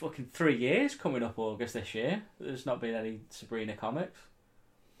 it'll be fucking 3 years coming up August this year. There's not been any Sabrina comics.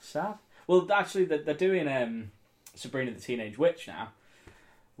 Sad. Well, actually, they're doing Sabrina the Teenage Witch now,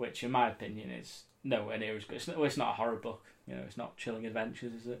 which, in my opinion, is nowhere near as good. It's not a horror book. You know, it's not Chilling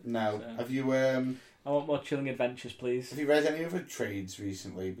Adventures, is it? No. So, Have you I want more Chilling Adventures, please. have you read any other trades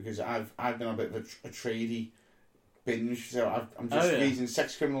recently? Because I've been on a bit of a tradey binge. So I'm just reading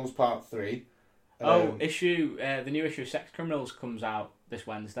Sex Criminals Part 3. The new issue of Sex Criminals comes out this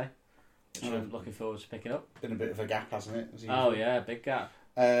Wednesday, which I'm looking forward to picking up. Been a bit of a gap, hasn't it? Oh yeah, big gap.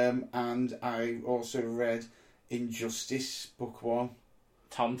 And I also read Injustice Book 1.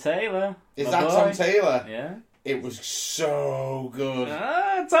 Tom Taylor. Is my that boy. Tom Taylor? Yeah. It was so good.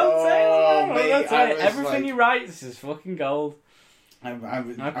 Tom Oh, Taylor. mate, That's right. I was Everything like- he writes is fucking gold. I'm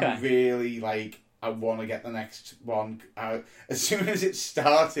Okay. really like, I want to get the next one out as soon as it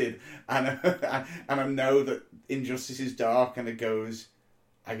started, and I know that Injustice is dark, and it goes,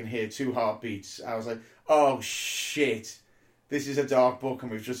 I can hear 2 heartbeats. I was like, oh shit, this is a dark book,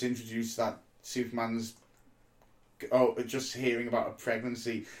 and we've just introduced that Superman's. Oh, just hearing about a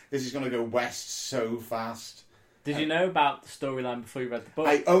pregnancy. This is going to go west so fast. Did you know about the storyline before you read the book?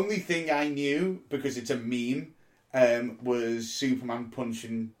 The only thing I knew, because it's a meme, was Superman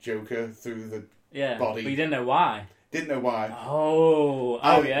punching Joker through the body. But you didn't know why. Didn't know why.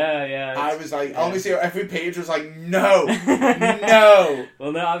 Yeah. I was like, honestly, every page was like, no, no.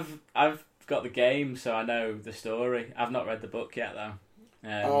 Well, no, I've got the game, so I know the story. I've not read the book yet, though.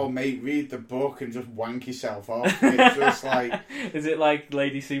 Oh, mate, read the book and just wank yourself off. It's just like... Is it like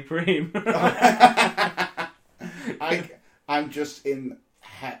Lady Supreme? I'm just in...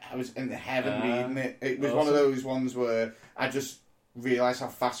 I was in heaven reading it. It was awesome. one of those ones where I just realised how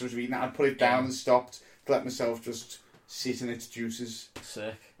fast I was reading it. I'd put it down and stopped to let myself just sit in its juices.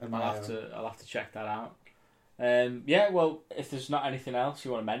 Sick. And I'll have to check that out. Well, if there's not anything else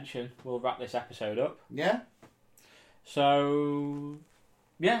you want to mention, we'll wrap this episode up. Yeah? So...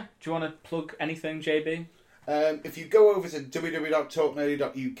 Yeah, do you want to plug anything, JB? If you go over to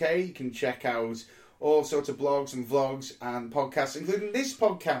www.talknerdy.uk, you can check out all sorts of blogs and vlogs and podcasts, including this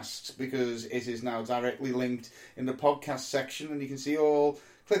podcast, because it is now directly linked in the podcast section, and you can see all.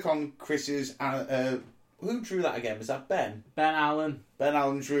 Click on Chris's. Who drew that again? Was that Ben? Ben Allen. Ben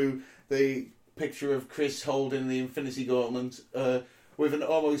Allen drew the picture of Chris holding the Infinity Gauntlet with an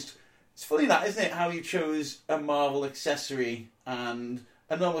almost. It's funny that, isn't it? How you chose a Marvel accessory and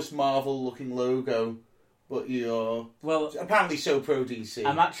an almost Marvel-looking logo, but you're apparently so pro DC.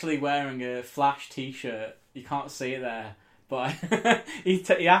 I'm actually wearing a Flash T-shirt. You can't see it there, but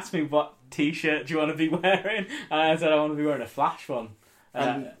he asked me what T-shirt do you want to be wearing, and I said I want to be wearing a Flash one.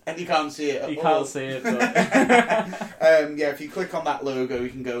 And you can't see it. You can't see it. But... if you click on that logo, you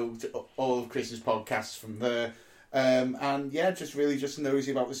can go to all of Chris's podcasts from there. Just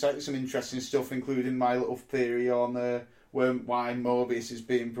nosy about the site. There's some interesting stuff, including my little theory on why Morbius is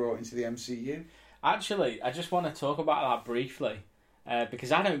being brought into the MCU. Actually, I just want to talk about that briefly,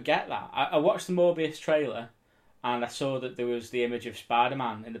 because I don't get that. I watched the Morbius trailer, and I saw that there was the image of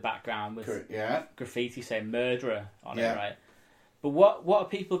Spider-Man in the background with graffiti saying "murderer" on it, right? But what are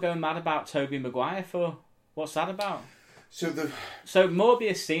people going mad about Tobey Maguire for? What's that about? So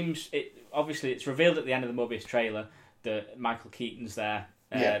Morbius seems... Obviously, it's revealed at the end of the Morbius trailer that Michael Keaton's there,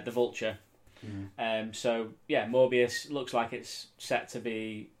 the Vulture. Morbius looks like it's set to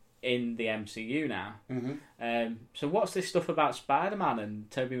be in the MCU now. So what's this stuff about Spider-Man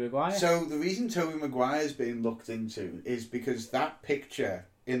and Tobey Maguire? So the reason Tobey Maguire's being looked into is because that picture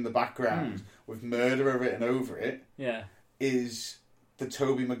in the background with murderer written over it is the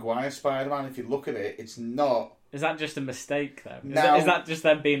Tobey Maguire Spider-Man. If you look at it, it's not. Is that just a mistake, though? Is that just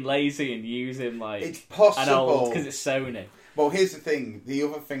them being lazy and using, like... It's possible. An old... Because it's Sony. Well, here's the thing. The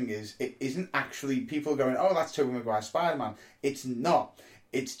other thing is, it isn't actually people going, oh, that's Tobey Maguire Spider-Man. It's not.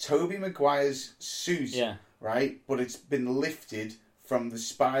 It's Tobey Maguire's suit, right? But it's been lifted from the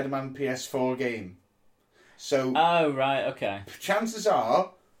Spider-Man PS4 game. So... Oh, right, okay. Chances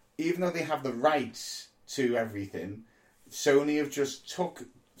are, even though they have the rights to everything, Sony have just took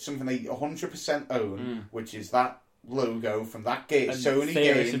something they 100% own, which is that logo from that game, And Sony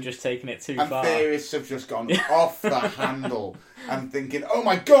theorists game. have just taken it too And far. theorists have just gone off the handle and thinking, oh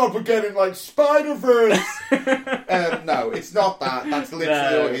my god, we're getting like Spider-Verse. No, it's not that. That's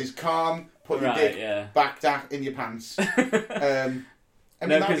literally what it is. Calm, put your dick back in your pants. I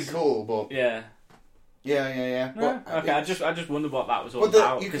mean, that'd be cool, but... Yeah. Yeah. No, but, okay, I just wondered what that was all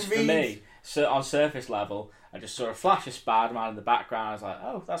about. Because for me, so on surface level, I just saw a flash of Spider-Man in the background. I was like,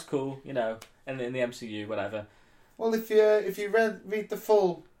 oh, that's cool, in the MCU, whatever. Well, if you read the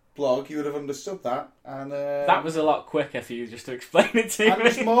full blog, you would have understood that. And that was a lot quicker for you just to explain it to me. And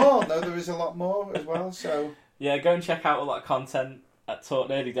there's more. No, there is a lot more as well. So yeah, go and check out a lot of content at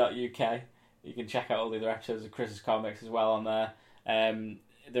talknerdy.uk. You can check out all the other episodes of Chris's Comics as well on there.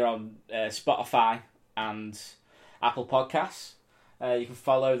 They're on Spotify and Apple Podcasts. You can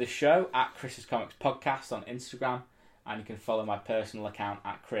follow the show at Chris's Comics Podcast on Instagram, and you can follow my personal account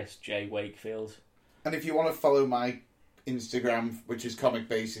at Chris J Wakefield. And if you want to follow my Instagram, which is comic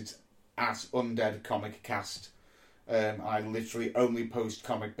based, it's at Undead Comic Cast. I literally only post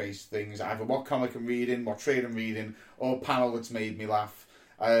comic based things, either what comic I'm reading, what trade I'm reading, or panel that's made me laugh.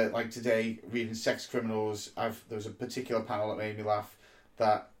 Like today, reading Sex Criminals, there was a particular panel that made me laugh.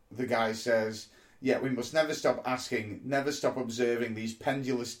 That the guy says, "Yeah, we must never stop asking, never stop observing these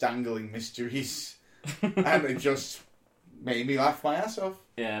pendulous dangling mysteries," and it just made me laugh my ass off.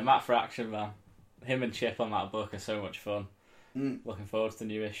 Yeah, Matt for Action, man. Him and Chip on that book are so much fun. Looking forward to the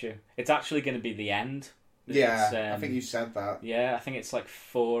new issue. It's actually going to be the end. Yeah, I think you said that. Yeah, I think it's like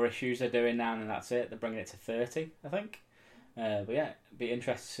 4 issues they're doing now, and that's it. They're bringing it to 30, I think. But yeah, it'd be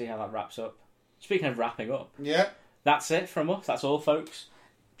interesting to see how that wraps up. Speaking of wrapping up, that's it from us. That's all, folks.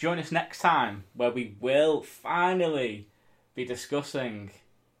 Join us next time, where we will finally be discussing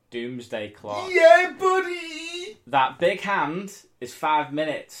Doomsday Clock. Yeah, buddy! That big hand is 5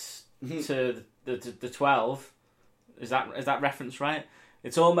 minutes to the 12. Is that reference right?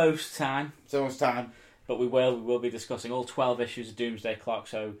 It's almost time. It's almost time. But we will be discussing all 12 issues of Doomsday Clock,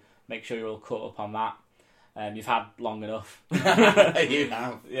 so make sure you're all caught up on that. You've had long enough. You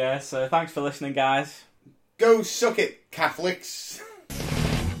have. Yeah, so thanks for listening, guys. Go suck it, Catholics.